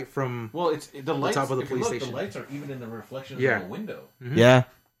like the light from. Well, it's the lights. top of the if you look, PlayStation. the lights are even in the reflections Yeah. of the window. Mhm. Yeah.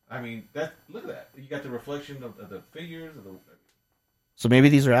 I mean, look at that. You got the reflection of the figures. Of the, So maybe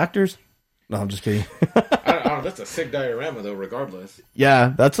these are actors? No, I'm just kidding. I don't know. That's a sick diorama, though. Regardless.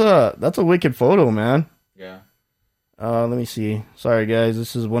 Yeah, that's a wicked photo, man. Yeah. Let me see. Sorry, guys.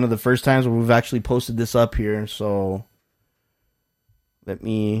 This is one of the first times where we've actually posted this up here. So I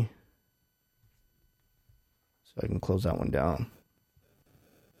can close that one down.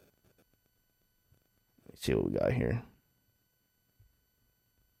 Let's see what we got here.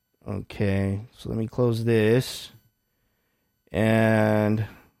 Okay, so let me close this. And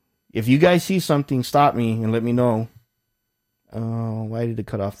if you guys see something, stop me and let me know. Why did it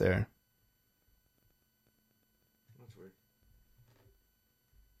cut off there? That's weird.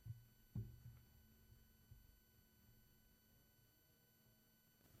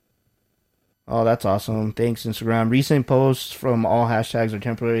 Oh, that's awesome. Thanks, Instagram. Recent posts from all hashtags are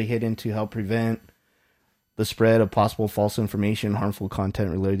temporarily hidden to help prevent the spread of possible false information, harmful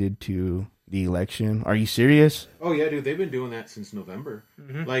content related to the election. Are you serious? Oh yeah, dude. They've been doing that since November.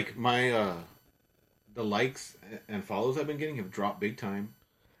 Mhm. Like my the likes and follows I've been getting have dropped big time.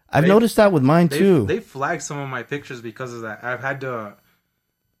 I've noticed that with mine too. They flagged some of my pictures because of that. I've had to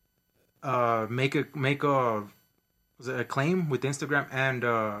make a claim with Instagram and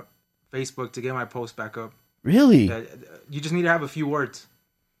Facebook to get my post back up. Really? You just need to have a few words.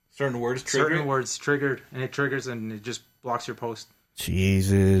 Certain words trigger. Certain words triggered, and it triggers, and it just blocks your post.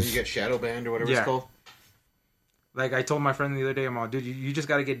 Jesus. You get shadow banned or whatever Yeah. it's called. Like I told my friend the other day, I'm all, dude, you just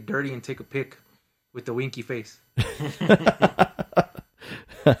got to get dirty and take a pic with the winky face.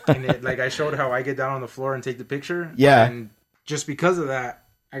 And I showed how I get down on the floor and take the picture. Yeah. And just because of that,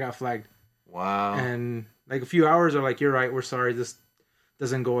 I got flagged. Wow. And like a few hours are like, you're right, we're sorry, this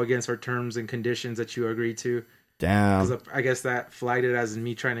doesn't go against our terms and conditions that you agreed to. Damn. 'Cause I guess that flagged it as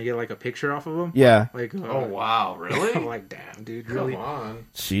me trying to get like a picture off of him. Yeah. Like, Oh wow, really? I'm like, damn, dude, Come really? on.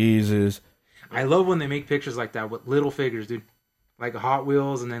 Jesus. I love when they make pictures like that with little figures, dude. Like Hot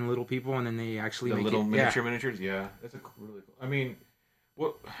Wheels and then little people, and then they actually The make little it. miniatures. Yeah, that's really cool. I mean,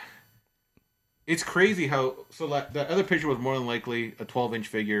 what? It's crazy how like that other picture was more than likely a 12-inch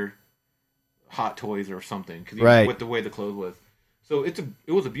figure, Hot Toys or something, because Right. with the way the clothes was. So it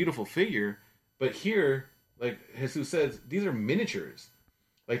was a beautiful figure, but here, like Jesus says, these are miniatures.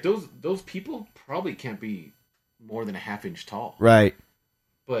 Like those people probably can't be more than a half-inch tall. Right.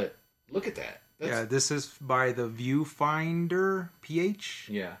 But look at that. Yeah, this is by the Viewfinder PH.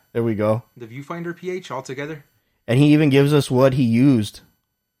 Yeah. There we go. The Viewfinder PH altogether. And he even gives us what he used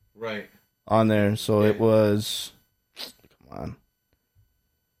Right. on there. So it was, come on,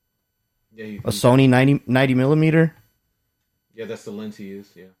 Yeah. a Sony 90 millimeter. Yeah, that's the lens he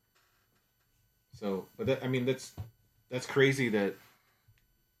used. Yeah. So, but that's crazy. That's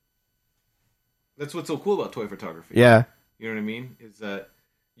what's so cool about toy photography. Yeah. You know what I mean? Is that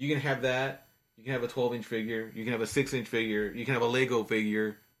you can have that. You can have a 12-inch figure. You can have a 6-inch figure. You can have a Lego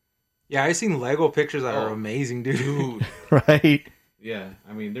figure. Yeah, I've seen Lego pictures that are Oh. amazing, dude. Dude. Right. Yeah.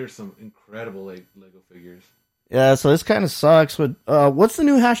 I mean, there's some incredible Lego figures. Yeah. So this kind of sucks. But what's the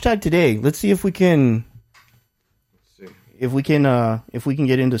new hashtag today? Let's see if we can. Let's see. If we can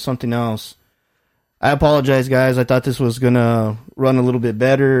get into something else. I apologize, guys. I thought this was gonna run a little bit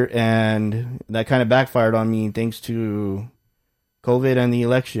better, and that kind of backfired on me thanks to COVID and the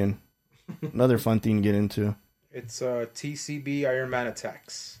election. Another fun thing to get into. It's TCB Iron Man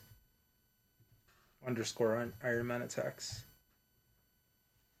Attacks. _ Iron Man Attacks.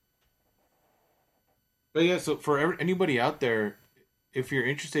 But yeah, so for anybody out there, if you're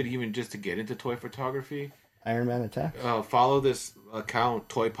interested even just to get into toy photography, Iron Man attack. follow this account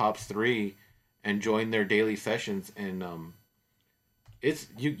Toy Pops 3 and join their daily sessions, and it's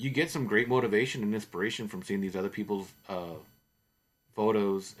you get some great motivation and inspiration from seeing these other people's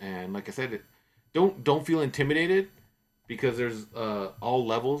photos. And like I said, don't feel intimidated, because there's all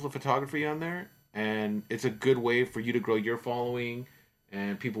levels of photography on there, and it's a good way for you to grow your following,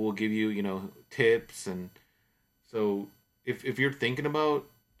 and people will give you tips. And so if you're thinking about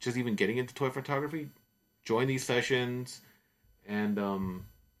just even getting into toy photography, join these sessions. And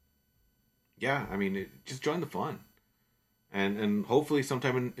yeah, I mean, just join the fun, and hopefully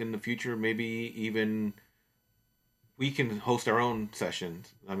sometime in the future, maybe even we can host our own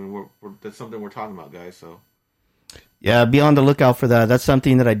sessions. I mean, that's something we're talking about, guys. So Yeah, be on the lookout for that. That's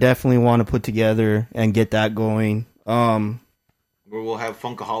something that I definitely want to put together and get that going. where we'll have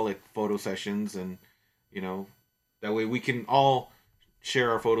Funkaholic photo sessions, and that way we can all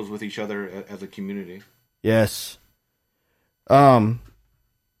share our photos with each other as a community. Yes.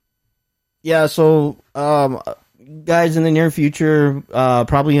 Yeah, so guys, in the near future,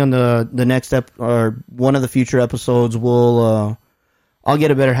 probably on the next or one of the future episodes, I'll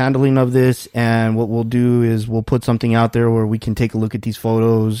get a better handling of this, and what we'll do is we'll put something out there where we can take a look at these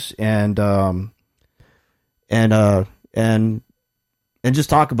photos and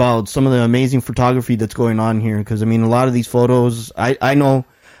just talk about some of the amazing photography that's going on here. Because I mean, a lot of these photos, I know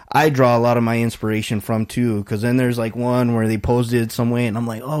I draw a lot of my inspiration from too. Because then there's like one where they posed it some way, and I'm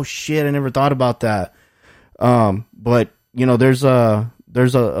like, oh shit, I never thought about that. But you know, there's a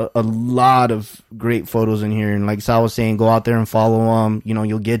lot of great photos in here, and like Sal was saying, go out there and follow them. You know,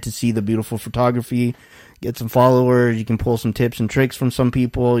 you'll get to see the beautiful photography, get some followers. You can pull some tips and tricks from some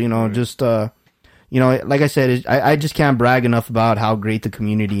people. You know, just you know, like I said, I just can't brag enough about how great the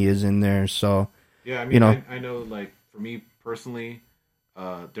community is in there. So yeah, I mean, you know, I know, like for me personally,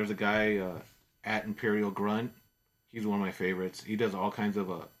 there's a guy at Imperial Grunt. He's one of my favorites. He does all kinds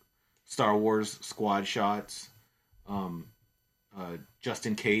of Star Wars squad shots. Just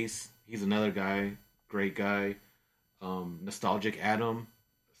in case, he's another guy, great guy. Nostalgic Adam,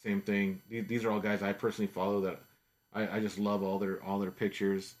 same thing. These are all guys I personally follow that I just love all their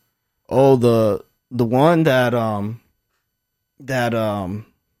pictures. Oh, the one that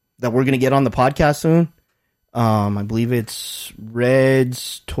we're gonna get on the podcast soon. I believe it's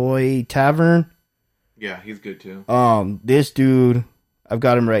Red's Toy Tavern. Yeah, he's good too. This dude, I've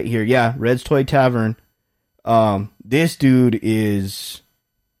got him right here. Yeah, Red's Toy Tavern. This dude is...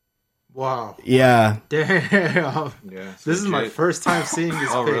 Wow. Yeah. Damn. Yeah. This is my first time seeing his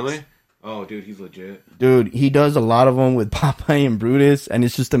Oh, pics. really? Oh, dude, he's legit. Dude, he does a lot of them with Popeye and Brutus, and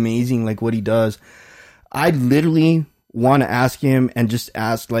it's just amazing, like, what he does. I literally want to ask him and just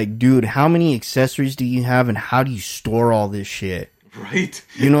ask, like, dude, how many accessories do you have, and how do you store all this shit? Right?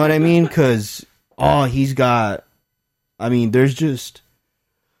 You know what I mean? Because, he's got... I mean, there's just...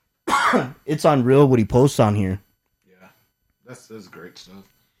 it's unreal what he posts on here. Yeah. That's great stuff.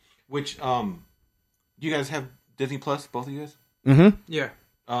 Which, you guys have Disney Plus, both of you guys? Mm-hmm. Yeah.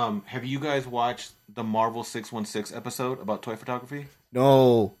 Have you guys watched the Marvel 616 episode about toy photography?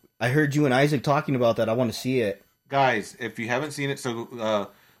 No, I heard you and Isaac talking about that. I want to see it. Guys, if you haven't seen it, so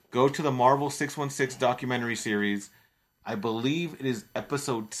go to the Marvel 616 documentary series. I believe it is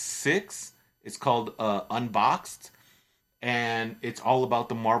episode 6. It's called Unboxed. And it's all about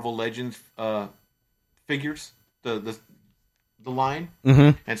the Marvel Legends figures, the line.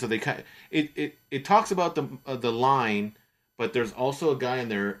 Mm-hmm. And so they it talks about the line, but there's also a guy in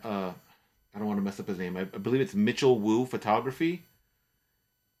there. I don't want to mess up his name. I believe it's Mitchell Wu Photography,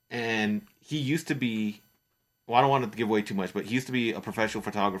 and he used to be. Well, I don't want to give away too much, but he used to be a professional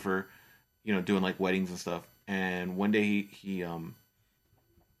photographer, you know, doing like weddings and stuff. And one day I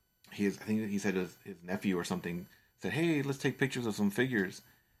think he said his nephew or something said, "Hey, let's take pictures of some figures."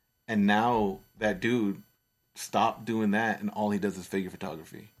 And now that dude stopped doing that, and all he does is figure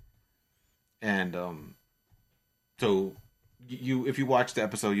photography. And so if you watch the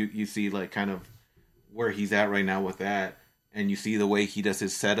episode, you see like kind of where he's at right now with that, and you see the way he does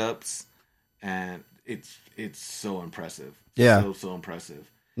his setups, and it's so impressive. Yeah, so impressive.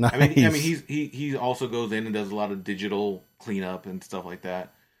 Nice. I mean he also goes in and does a lot of digital cleanup and stuff like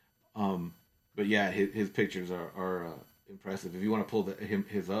that. But yeah, his pictures are impressive. If you want to pull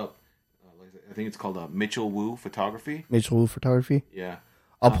his up, I think it's called Mitchell Wu Photography. Mitchell Wu Photography. Yeah,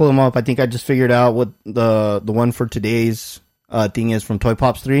 I'll pull him up. I think I just figured out what the one for today's thing is from Toy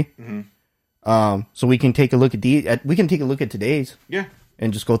Pops 3. Mm-hmm. So we can take a look at we can take a look at today's. Yeah,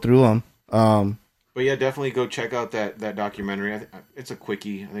 and just go through them. But yeah, definitely go check out that documentary. It's a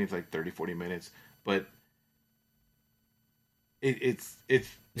quickie. I think it's like 30-40 minutes, but it's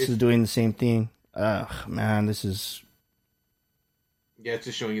this is doing the same thing. Man, this is... Yeah, it's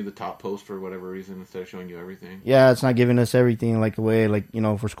just showing you the top post for whatever reason instead of showing you everything. Yeah, it's not giving us everything like a way, like, you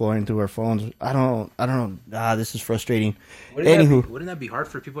know, if we're scrolling through our phones. I don't know. This is frustrating. Wouldn't that be hard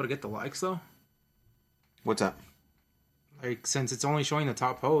for people to get the likes, though? What's that? Like, since it's only showing the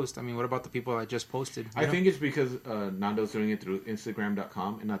top post, I mean, what about the people that just posted? I think it's because Nando's doing it through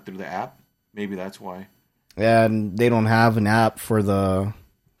Instagram.com and not through the app. Maybe that's why. Yeah, and they don't have an app for the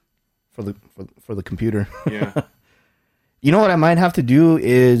computer. Yeah. You know what I might have to do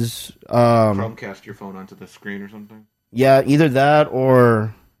is Chromecast your phone onto the screen or something. Yeah, either that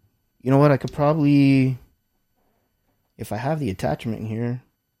or, you know what, I could probably, if I have the attachment in here.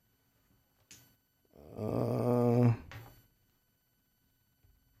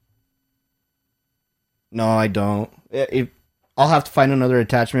 No, I don't. I'll have to find another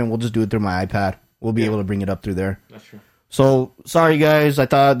attachment. We'll just do it through my iPad. We'll be able to bring it up through there. That's true. So sorry guys, I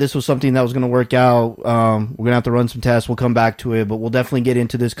thought this was something that was going to work out. We're going to have to run some tests. We'll come back to it, but we'll definitely get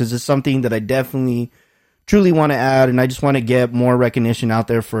into this because it's something that I definitely truly want to add, and I just want to get more recognition out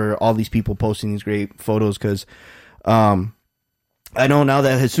there for all these people posting these great photos because I know now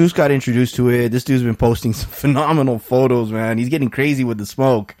that Jesus got introduced to it, this dude's been posting some phenomenal photos, man. He's getting crazy with the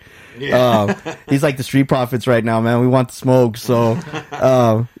smoke. Yeah. He's like the Street Profits right now, man. We want the smoke. So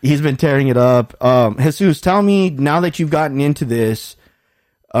he's been tearing it up. Jesus, tell me, now that you've gotten into this,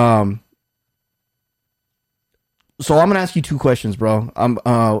 so I'm going to ask you two questions, bro.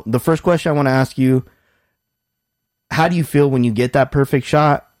 The first question I want to ask you, how do you feel when you get that perfect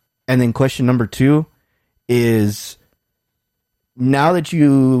shot? And then question number two is, now that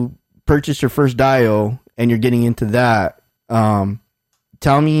you purchased your first dio and you're getting into that,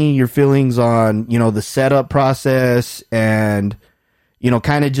 tell me your feelings on, the setup process and,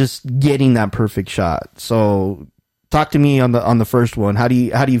 kind of just getting that perfect shot. So talk to me on the first one. How do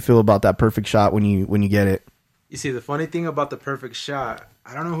you feel about that perfect shot when you get it? You see, the funny thing about the perfect shot,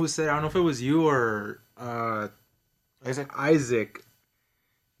 I don't know who said it. I don't know if it was you or Isaac.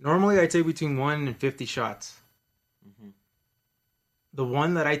 Normally I take between 1 and 50 shots. The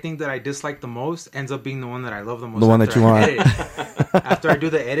one that I think that I dislike the most ends up being the one that I love the most. The one that you want. After I do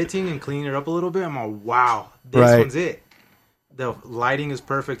the editing and clean it up a little bit, I'm all, wow, this one's it. The lighting is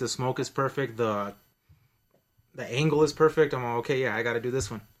perfect. The smoke is perfect. The angle is perfect. I'm all, okay, yeah, I got to do this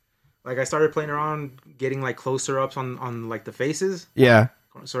one. Like, I started playing around, getting, like, closer ups on like, the faces. Yeah.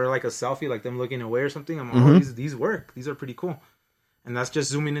 Sort of like a selfie, like them looking away or something. I'm all, these work. These are pretty cool. And that's just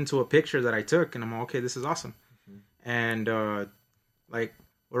zooming into a picture that I took. And I'm all, okay, this is awesome. And,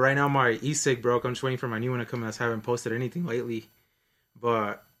 right now my e-cig broke. I'm just waiting for my new one to come. I haven't posted anything lately.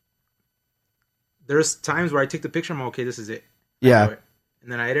 But there's times where I take the picture, I'm like, okay, this is it. Yeah.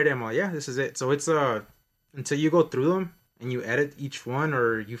 And then I edit it, I'm like, yeah, this is it. So it's until you go through them and you edit each one,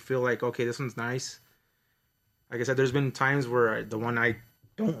 or you feel like, okay, this one's nice. Like I said, there's been times where the one I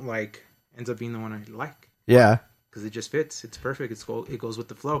don't like ends up being the one I like. Yeah. Because it just fits. It's perfect. It goes with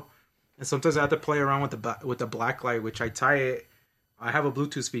the flow. And sometimes I have to play around with the black light, which I tie it. I have a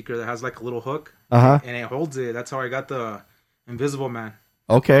Bluetooth speaker that has like a little hook, and it holds it. That's how I got the Invisible Man.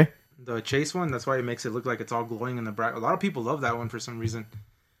 Okay. The Chase one. That's why it makes it look like it's all glowing in the bright. A lot of people love that one for some reason.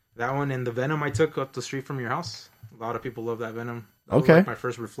 That one and the Venom I took up the street from your house. A lot of people love that Venom. That was like my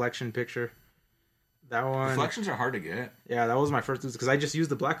first reflection picture. That one. Reflections are hard to get. Yeah, that was my first because I just used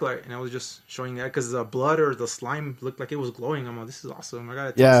the black light and I was just showing that because the blood or the slime looked like it was glowing. I'm like, this is awesome. I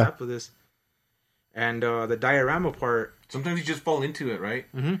gotta take a snap of this. And the diorama part. Sometimes you just fall into it, right?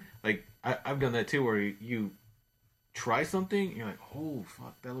 Mm-hmm. Like, I've done that too, where you try something, and you're like, oh,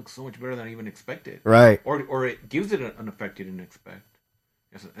 fuck, that looks so much better than I even expected. Right. Or it gives it an effect you didn't expect.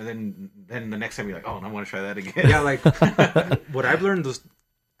 And then the next time you're like, oh, I want to try that again. Yeah, like, what I've learned,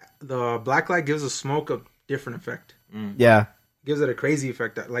 the black light gives the smoke a different effect. Mm. Yeah. Gives it a crazy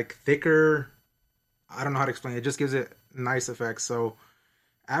effect. Like, thicker, I don't know how to explain it. It just gives it nice effects. So,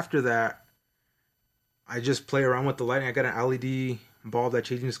 after that, I just play around with the lighting. I got an LED bulb that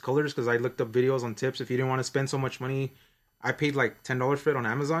changes colors because I looked up videos on tips. If you didn't want to spend so much money, I paid like $10 for it on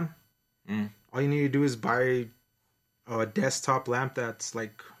Amazon. Mm. All you need to do is buy a desktop lamp that's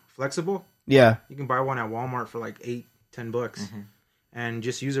like flexible. Yeah. You can buy one at Walmart for like $8-10. Mm-hmm. And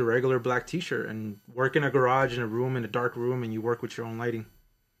just use a regular black t-shirt and work in a garage, in a dark room, and you work with your own lighting.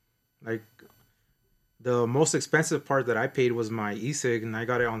 Like, the most expensive part that I paid was my e-cig, and I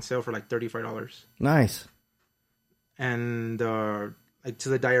got it on sale for like $35. Nice. And like to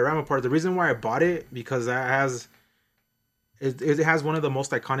the diorama part, the reason why I bought it, because it has one of the most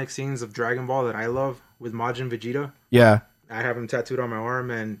iconic scenes of Dragon Ball that I love with Majin Vegeta. Yeah. I have him tattooed on my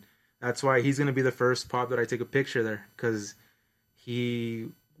arm, and that's why he's going to be the first pop that I take a picture there, because he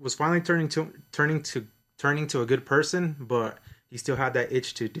was finally turning to a good person, but he still had that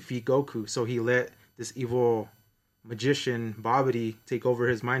itch to defeat Goku, so he let this evil magician, Babidi, take over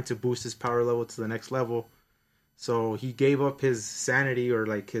his mind to boost his power level to the next level. So he gave up his sanity, or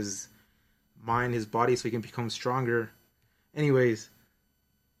like his mind, his body, so he can become stronger. Anyways,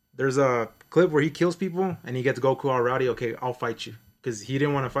 there's a clip where he kills people and he gets Goku all rowdy. Okay, I'll fight you. Because he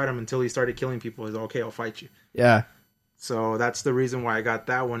didn't want to fight him until he started killing people. He's like, okay, I'll fight you. Yeah. So that's the reason why I got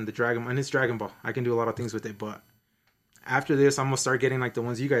that one, the Dragon Ball. And it's Dragon Ball. I can do a lot of things with it, but after this, I'm gonna start getting like the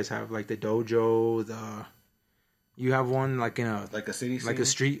ones you guys have, like the dojo. You have one like in a city, like a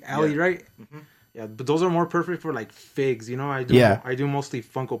street alley, right? Mm-hmm. Yeah, but those are more perfect for like figs. I do mostly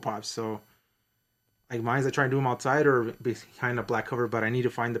Funko Pops, so like mine's I try and do them outside or behind a black cover, but I need to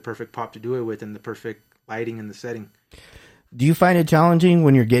find the perfect pop to do it with and the perfect lighting and the setting. Do you find it challenging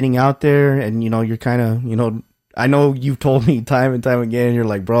when you're getting out there and you're kind of I know you've told me time and time again, you're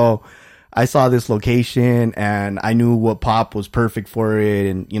like, bro, I saw this location and I knew what pop was perfect for it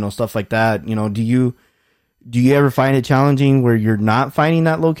and, you know, stuff like that. You know, do you ever find it challenging where you're not finding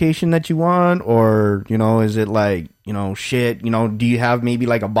that location that you want? Or, you know, is it like, you know, shit, you know, do you have maybe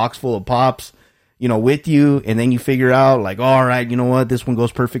like a box full of pops, you know, with you, and then you figure out like, all right, you know what, this one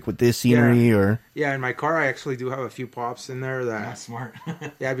goes perfect with this scenery? Or yeah, in my car I actually do have a few pops in there that That's smart.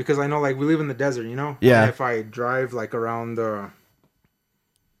 yeah, because I know like we live in the desert, you know. Yeah. And if I drive like around the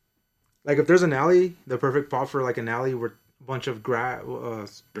like if there's an alley, the perfect pop for like an alley where a bunch of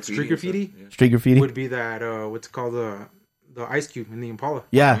street graffiti Yeah. street graffiti? would be that what's it called the Ice Cube in the Impala.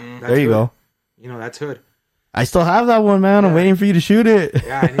 Yeah, That's there you hood. go. You know, that's hood. I still have that one, man. I'm Yeah. waiting for you to shoot it.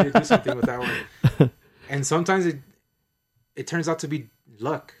 Yeah, I need to do something with that one. And sometimes it turns out to be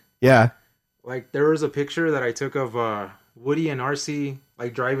luck. Yeah. Like there was a picture that I took of Woody and RC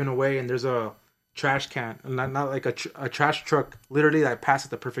like driving away, and there's a trash can, not like a trash truck, literally that passed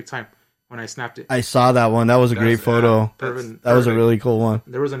at the perfect time when I snapped it. I saw that one. That was a great photo. Perfect. That was a really cool one.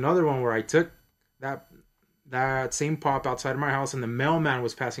 There was another one where I took that same pop outside of my house, and the mailman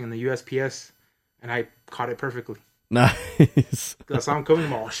was passing in the USPS, and I caught it perfectly. Nice. I saw him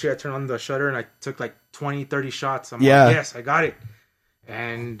coming. Oh shit! I turned on the shutter and I took like 20, 30 shots. I'm Yeah. like, yes, I got it.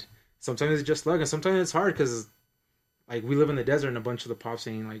 And sometimes it's just luck, and sometimes it's hard because like we live in the desert, and a bunch of the pops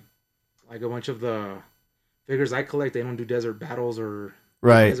saying like a bunch of the figures I collect, they don't do desert battles, or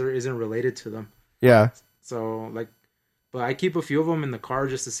Right. desert isn't related to them. Yeah. So like, but I keep a few of them in the car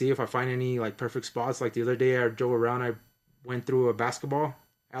just to see if I find any like perfect spots. Like the other day I drove around, I went through a basketball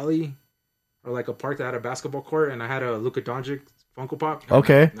alley or like a park that had a basketball court, and I had a Luka Doncic Funko Pop.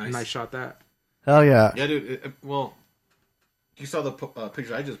 Okay. Nice. And I shot that. Hell yeah. Yeah, dude. Well, you saw the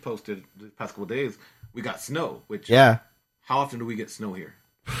picture I just posted the past couple days. We got snow, which Yeah. how often do we get snow here?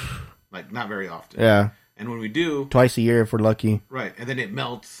 Like not very often. Yeah. And when we do, Twice a year if we're lucky. right, and then it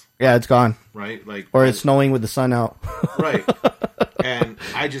melts, Yeah, it's gone. right? Like Or it's snowing with the sun out. right. And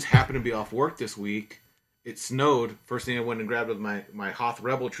I just happened to be off work this week. It snowed. First thing I went and grabbed was my Hoth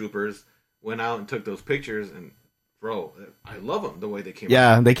Rebel Troopers. Went out and took those pictures, and bro, I love them the way they came out.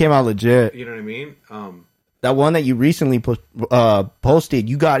 Yeah, they came out legit. You know what I mean? That one that you recently posted,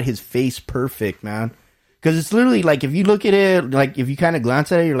 you got his face perfect, man. Because it's literally like, if you look at it, like if you kind of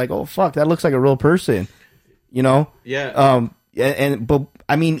glance at it, you're like, oh fuck, that looks like a real person. You know? Yeah. But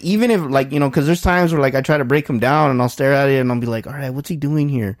I mean, even if like, you know, because there's times where like I try to break him down and I'll stare at it and I'll be like, all right, what's he doing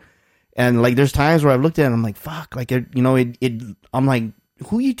here? And like there's times where I've looked at it and I'm like, fuck, like you know, I'm like,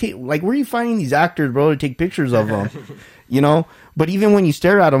 who you take, like, where are you finding these actors, bro, to take pictures of them? You know? But even when you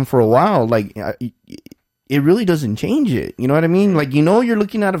stare at them for a while, like, it really doesn't change it. You know what I mean? Like, you know, you're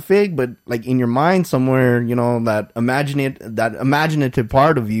looking at a fig, but like in your mind somewhere, you know, that imaginative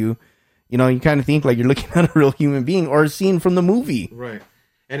part of you, you know, you kind of think like you're looking at a real human being or a scene from the movie. Right.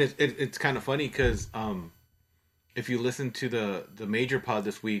 And it's kind of funny because if you listen to the major pod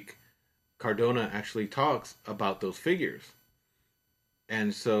this week, Cardona actually talks about those figures.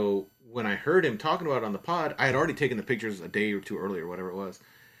 And so when I heard him talking about it on the pod, I had already taken the pictures a day or two earlier, whatever it was.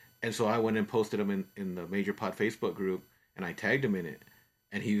 And so I went and posted them in the Major Pod Facebook group, and I tagged him in it.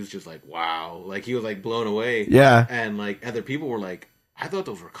 And he was just like, wow. Like, he was, like, blown away. Yeah. And, like, other people were like, I thought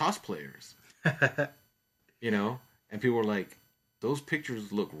those were cosplayers. You know? And people were like, those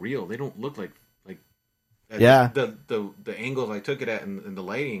pictures look real. They don't look like yeah. The angles I took it at and the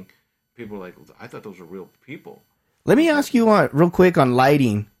lighting, people were like, I thought those were real people. Let me ask you real quick on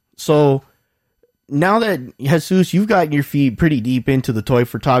lighting. So now that Jesus, you've gotten your feet pretty deep into the toy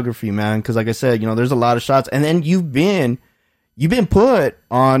photography, man. Because like I said, you know, there's a lot of shots, and then you've been put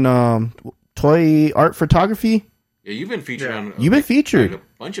on toy art photography. Yeah, you've been featured on. You've been featured a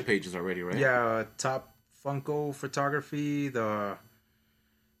bunch of pages already, right? Yeah, top Funko photography, the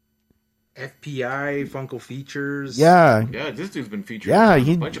FPI Funko features. Yeah. Yeah, this dude's been featured. Yeah,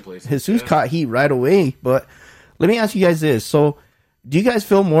 a bunch of places. Jesus caught heat right away. But let me ask you guys this: so, do you guys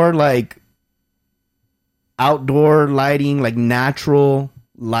feel more like outdoor lighting, like natural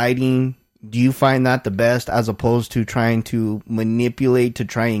lighting? Do you find that the best, as opposed to trying to manipulate to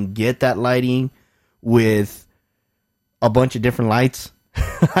try and get that lighting with a bunch of different lights?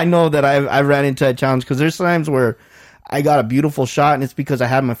 I know that I've ran into that challenge because there's times where I got a beautiful shot and it's because I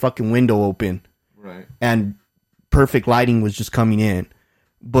had my fucking window open, right? And perfect lighting was just coming in.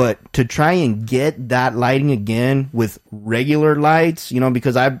 But to try and get that lighting again with regular lights, you know,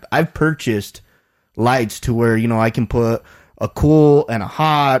 because I've purchased lights to where, you know, I can put a cool and a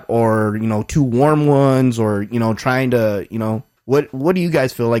hot, or, you know, two warm ones, or, you know, trying to, you know, what do you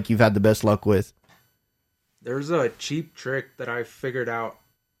guys feel like you've had the best luck with? There's a cheap trick that I figured out.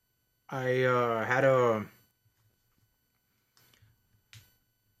 I had a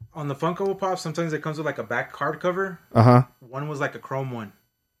On the Funko Pop, sometimes it comes with like a back card cover. One was like a chrome one.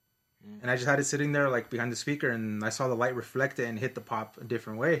 And I just had it sitting there like behind the speaker, and I saw the light reflect it and hit the pop a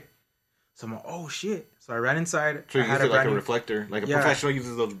different way. So I'm like, oh shit. So I ran inside. So you use it like a reflector. Like a professional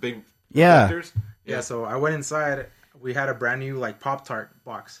uses those big reflectors. Yeah, so I went inside. We had a brand new like Pop-Tart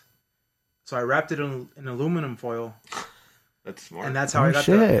box. So I wrapped it in aluminum foil. That's smart. And that's how I got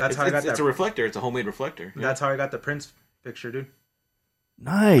that. It's a reflector. It's a homemade reflector. Yeah. That's how I got the Prince picture, dude.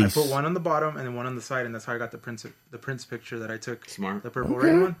 Nice. I put one on the bottom and then one on the side, and that's how I got the Prince picture that I took. Smart. The purple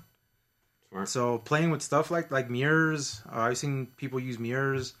rain one. Smart. So playing with stuff like mirrors. I've seen people use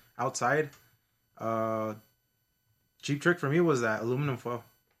mirrors outside. Cheap trick for me was that aluminum foil.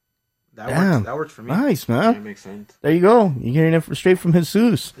 That worked for me. Nice, man. Yeah, that makes sense. There you go. You're hearing it straight from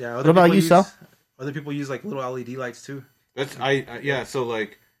Jesus. Yeah. What about you, Sal? Other people use like little LED lights too. That's yeah. So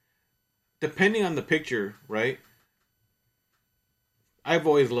like, depending on the picture, right? I've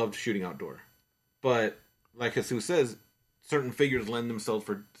always loved shooting outdoor, but like Jesus says, certain figures lend themselves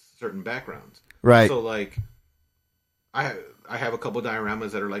for certain backgrounds. Right. So like, I have a couple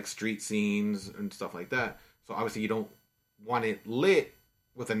dioramas that are like street scenes and stuff like that. So obviously you don't want it lit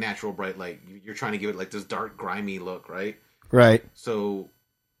with a natural bright light. You're trying to give it like this dark, grimy look, right? Right. So,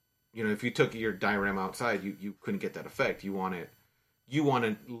 if you took your diorama outside, you couldn't get that effect. You want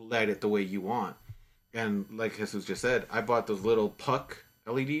to light it the way you want. And like Jesus just said, I bought those little puck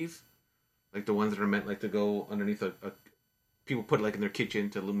LEDs, like the ones that are meant like to go underneath a people put it like in their kitchen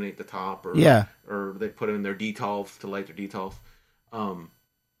to illuminate the top, or they put it in their detolf to light their detolf. And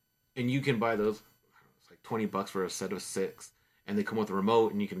you can buy those. It's like $20 for a set of 6, and they come with a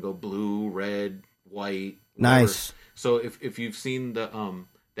remote, and you can go blue, red, white. Whatever. Nice. So if you've seen the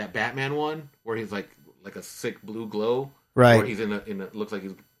that Batman one where he's like a sick blue glow, right? Or he's in a looks like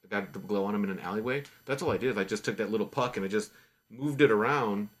he's got the glow on him in an alleyway. That's all I did. I just took that little puck and I just moved it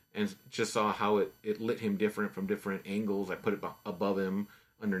around and just saw how it lit him different from different angles. I put it above him,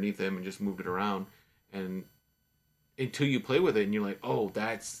 underneath him, and just moved it around. And until you play with it, and you're like, oh,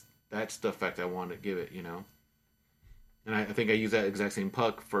 that's the effect I want to give it, And I think I used that exact same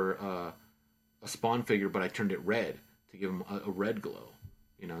puck for a Spawn figure, but I turned it red to give him a red glow.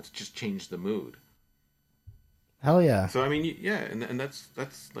 To just change the mood. Hell yeah. So I mean, yeah, and that's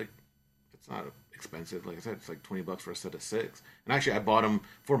like, it's not expensive. Like I said, it's like $20 for a set of 6. And actually, I bought them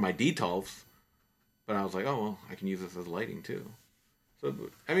for my detolfs, but I was like, oh well, I can use this as lighting too. So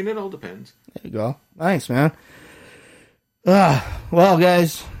I mean, it all depends. There you go. Nice, man. Well,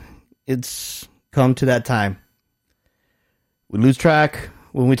 guys, it's come to that time. We lose track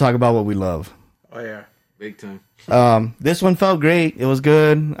when we talk about what we love. Oh yeah, big time. This one felt great. It was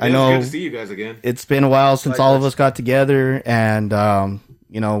good. Yeah, I know. It's good to see you guys again. It's been a while since all of us got together, and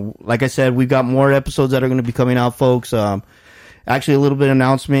like I said, we've got more episodes that are going to be coming out, folks. Actually, a little bit of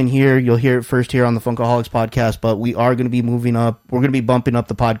announcement here. You'll hear it first here on the Funkaholics podcast, but we are going to be moving up. We're going to be bumping up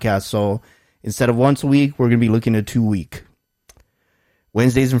the podcast. So instead of once a week, we're going to be looking at 2 week.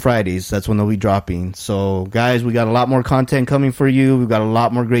 Wednesdays and Fridays, that's when they'll be dropping. So, guys, we got a lot more content coming for you. We've got a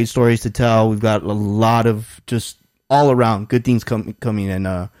lot more great stories to tell. We've got a lot of just all around good things coming,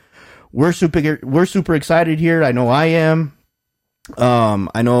 and we're super excited here. I know I am.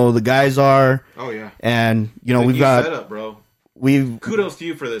 I know the guys are. Oh yeah. And we've got setup, bro. Kudos to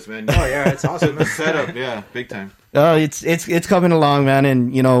you for this, man. Oh yeah, it's awesome. The setup, yeah, big time. It's coming along, man.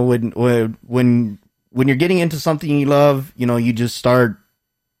 And when you're getting into something you love, you just start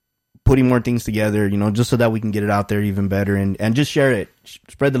putting more things together, just so that we can get it out there even better and just share it,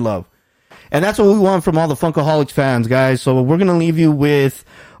 spread the love. And that's what we want from all the Funkaholics fans, guys. So we're going to leave you with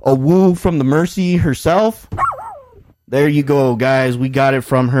a woo from the Mercy herself. There you go, guys. We got it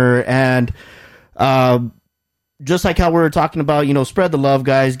from her. And just like how we were talking about, spread the love,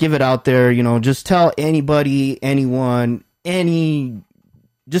 guys. Give it out there. Just tell anybody, anyone,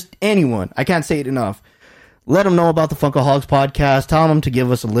 just anyone. I can't say it enough. Let them know about the Funkaholics podcast. Tell them to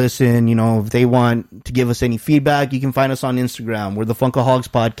give us a listen. If they want to give us any feedback, you can find us on Instagram. We're the Funkaholics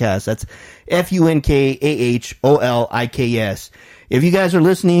podcast. That's FUNKAHOLIKS. If you guys are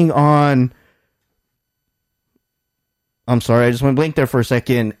listening on, I'm sorry, I just went blank there for a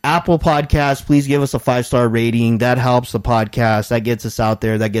second. Apple Podcasts, please give us a 5-star rating. That helps the podcast. That gets us out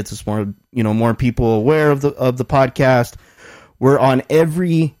there. That gets us more, more people aware of the podcast. We're on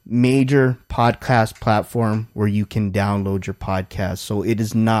every major podcast platform where you can download your podcast. So it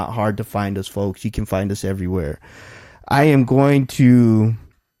is not hard to find us, folks. You can find us everywhere. I am going to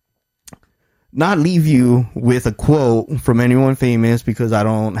not leave you with a quote from anyone famous because I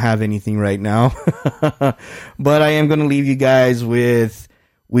don't have anything right now. But I am going to leave you guys with,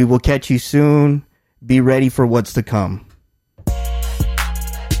 we will catch you soon. Be ready for what's to come.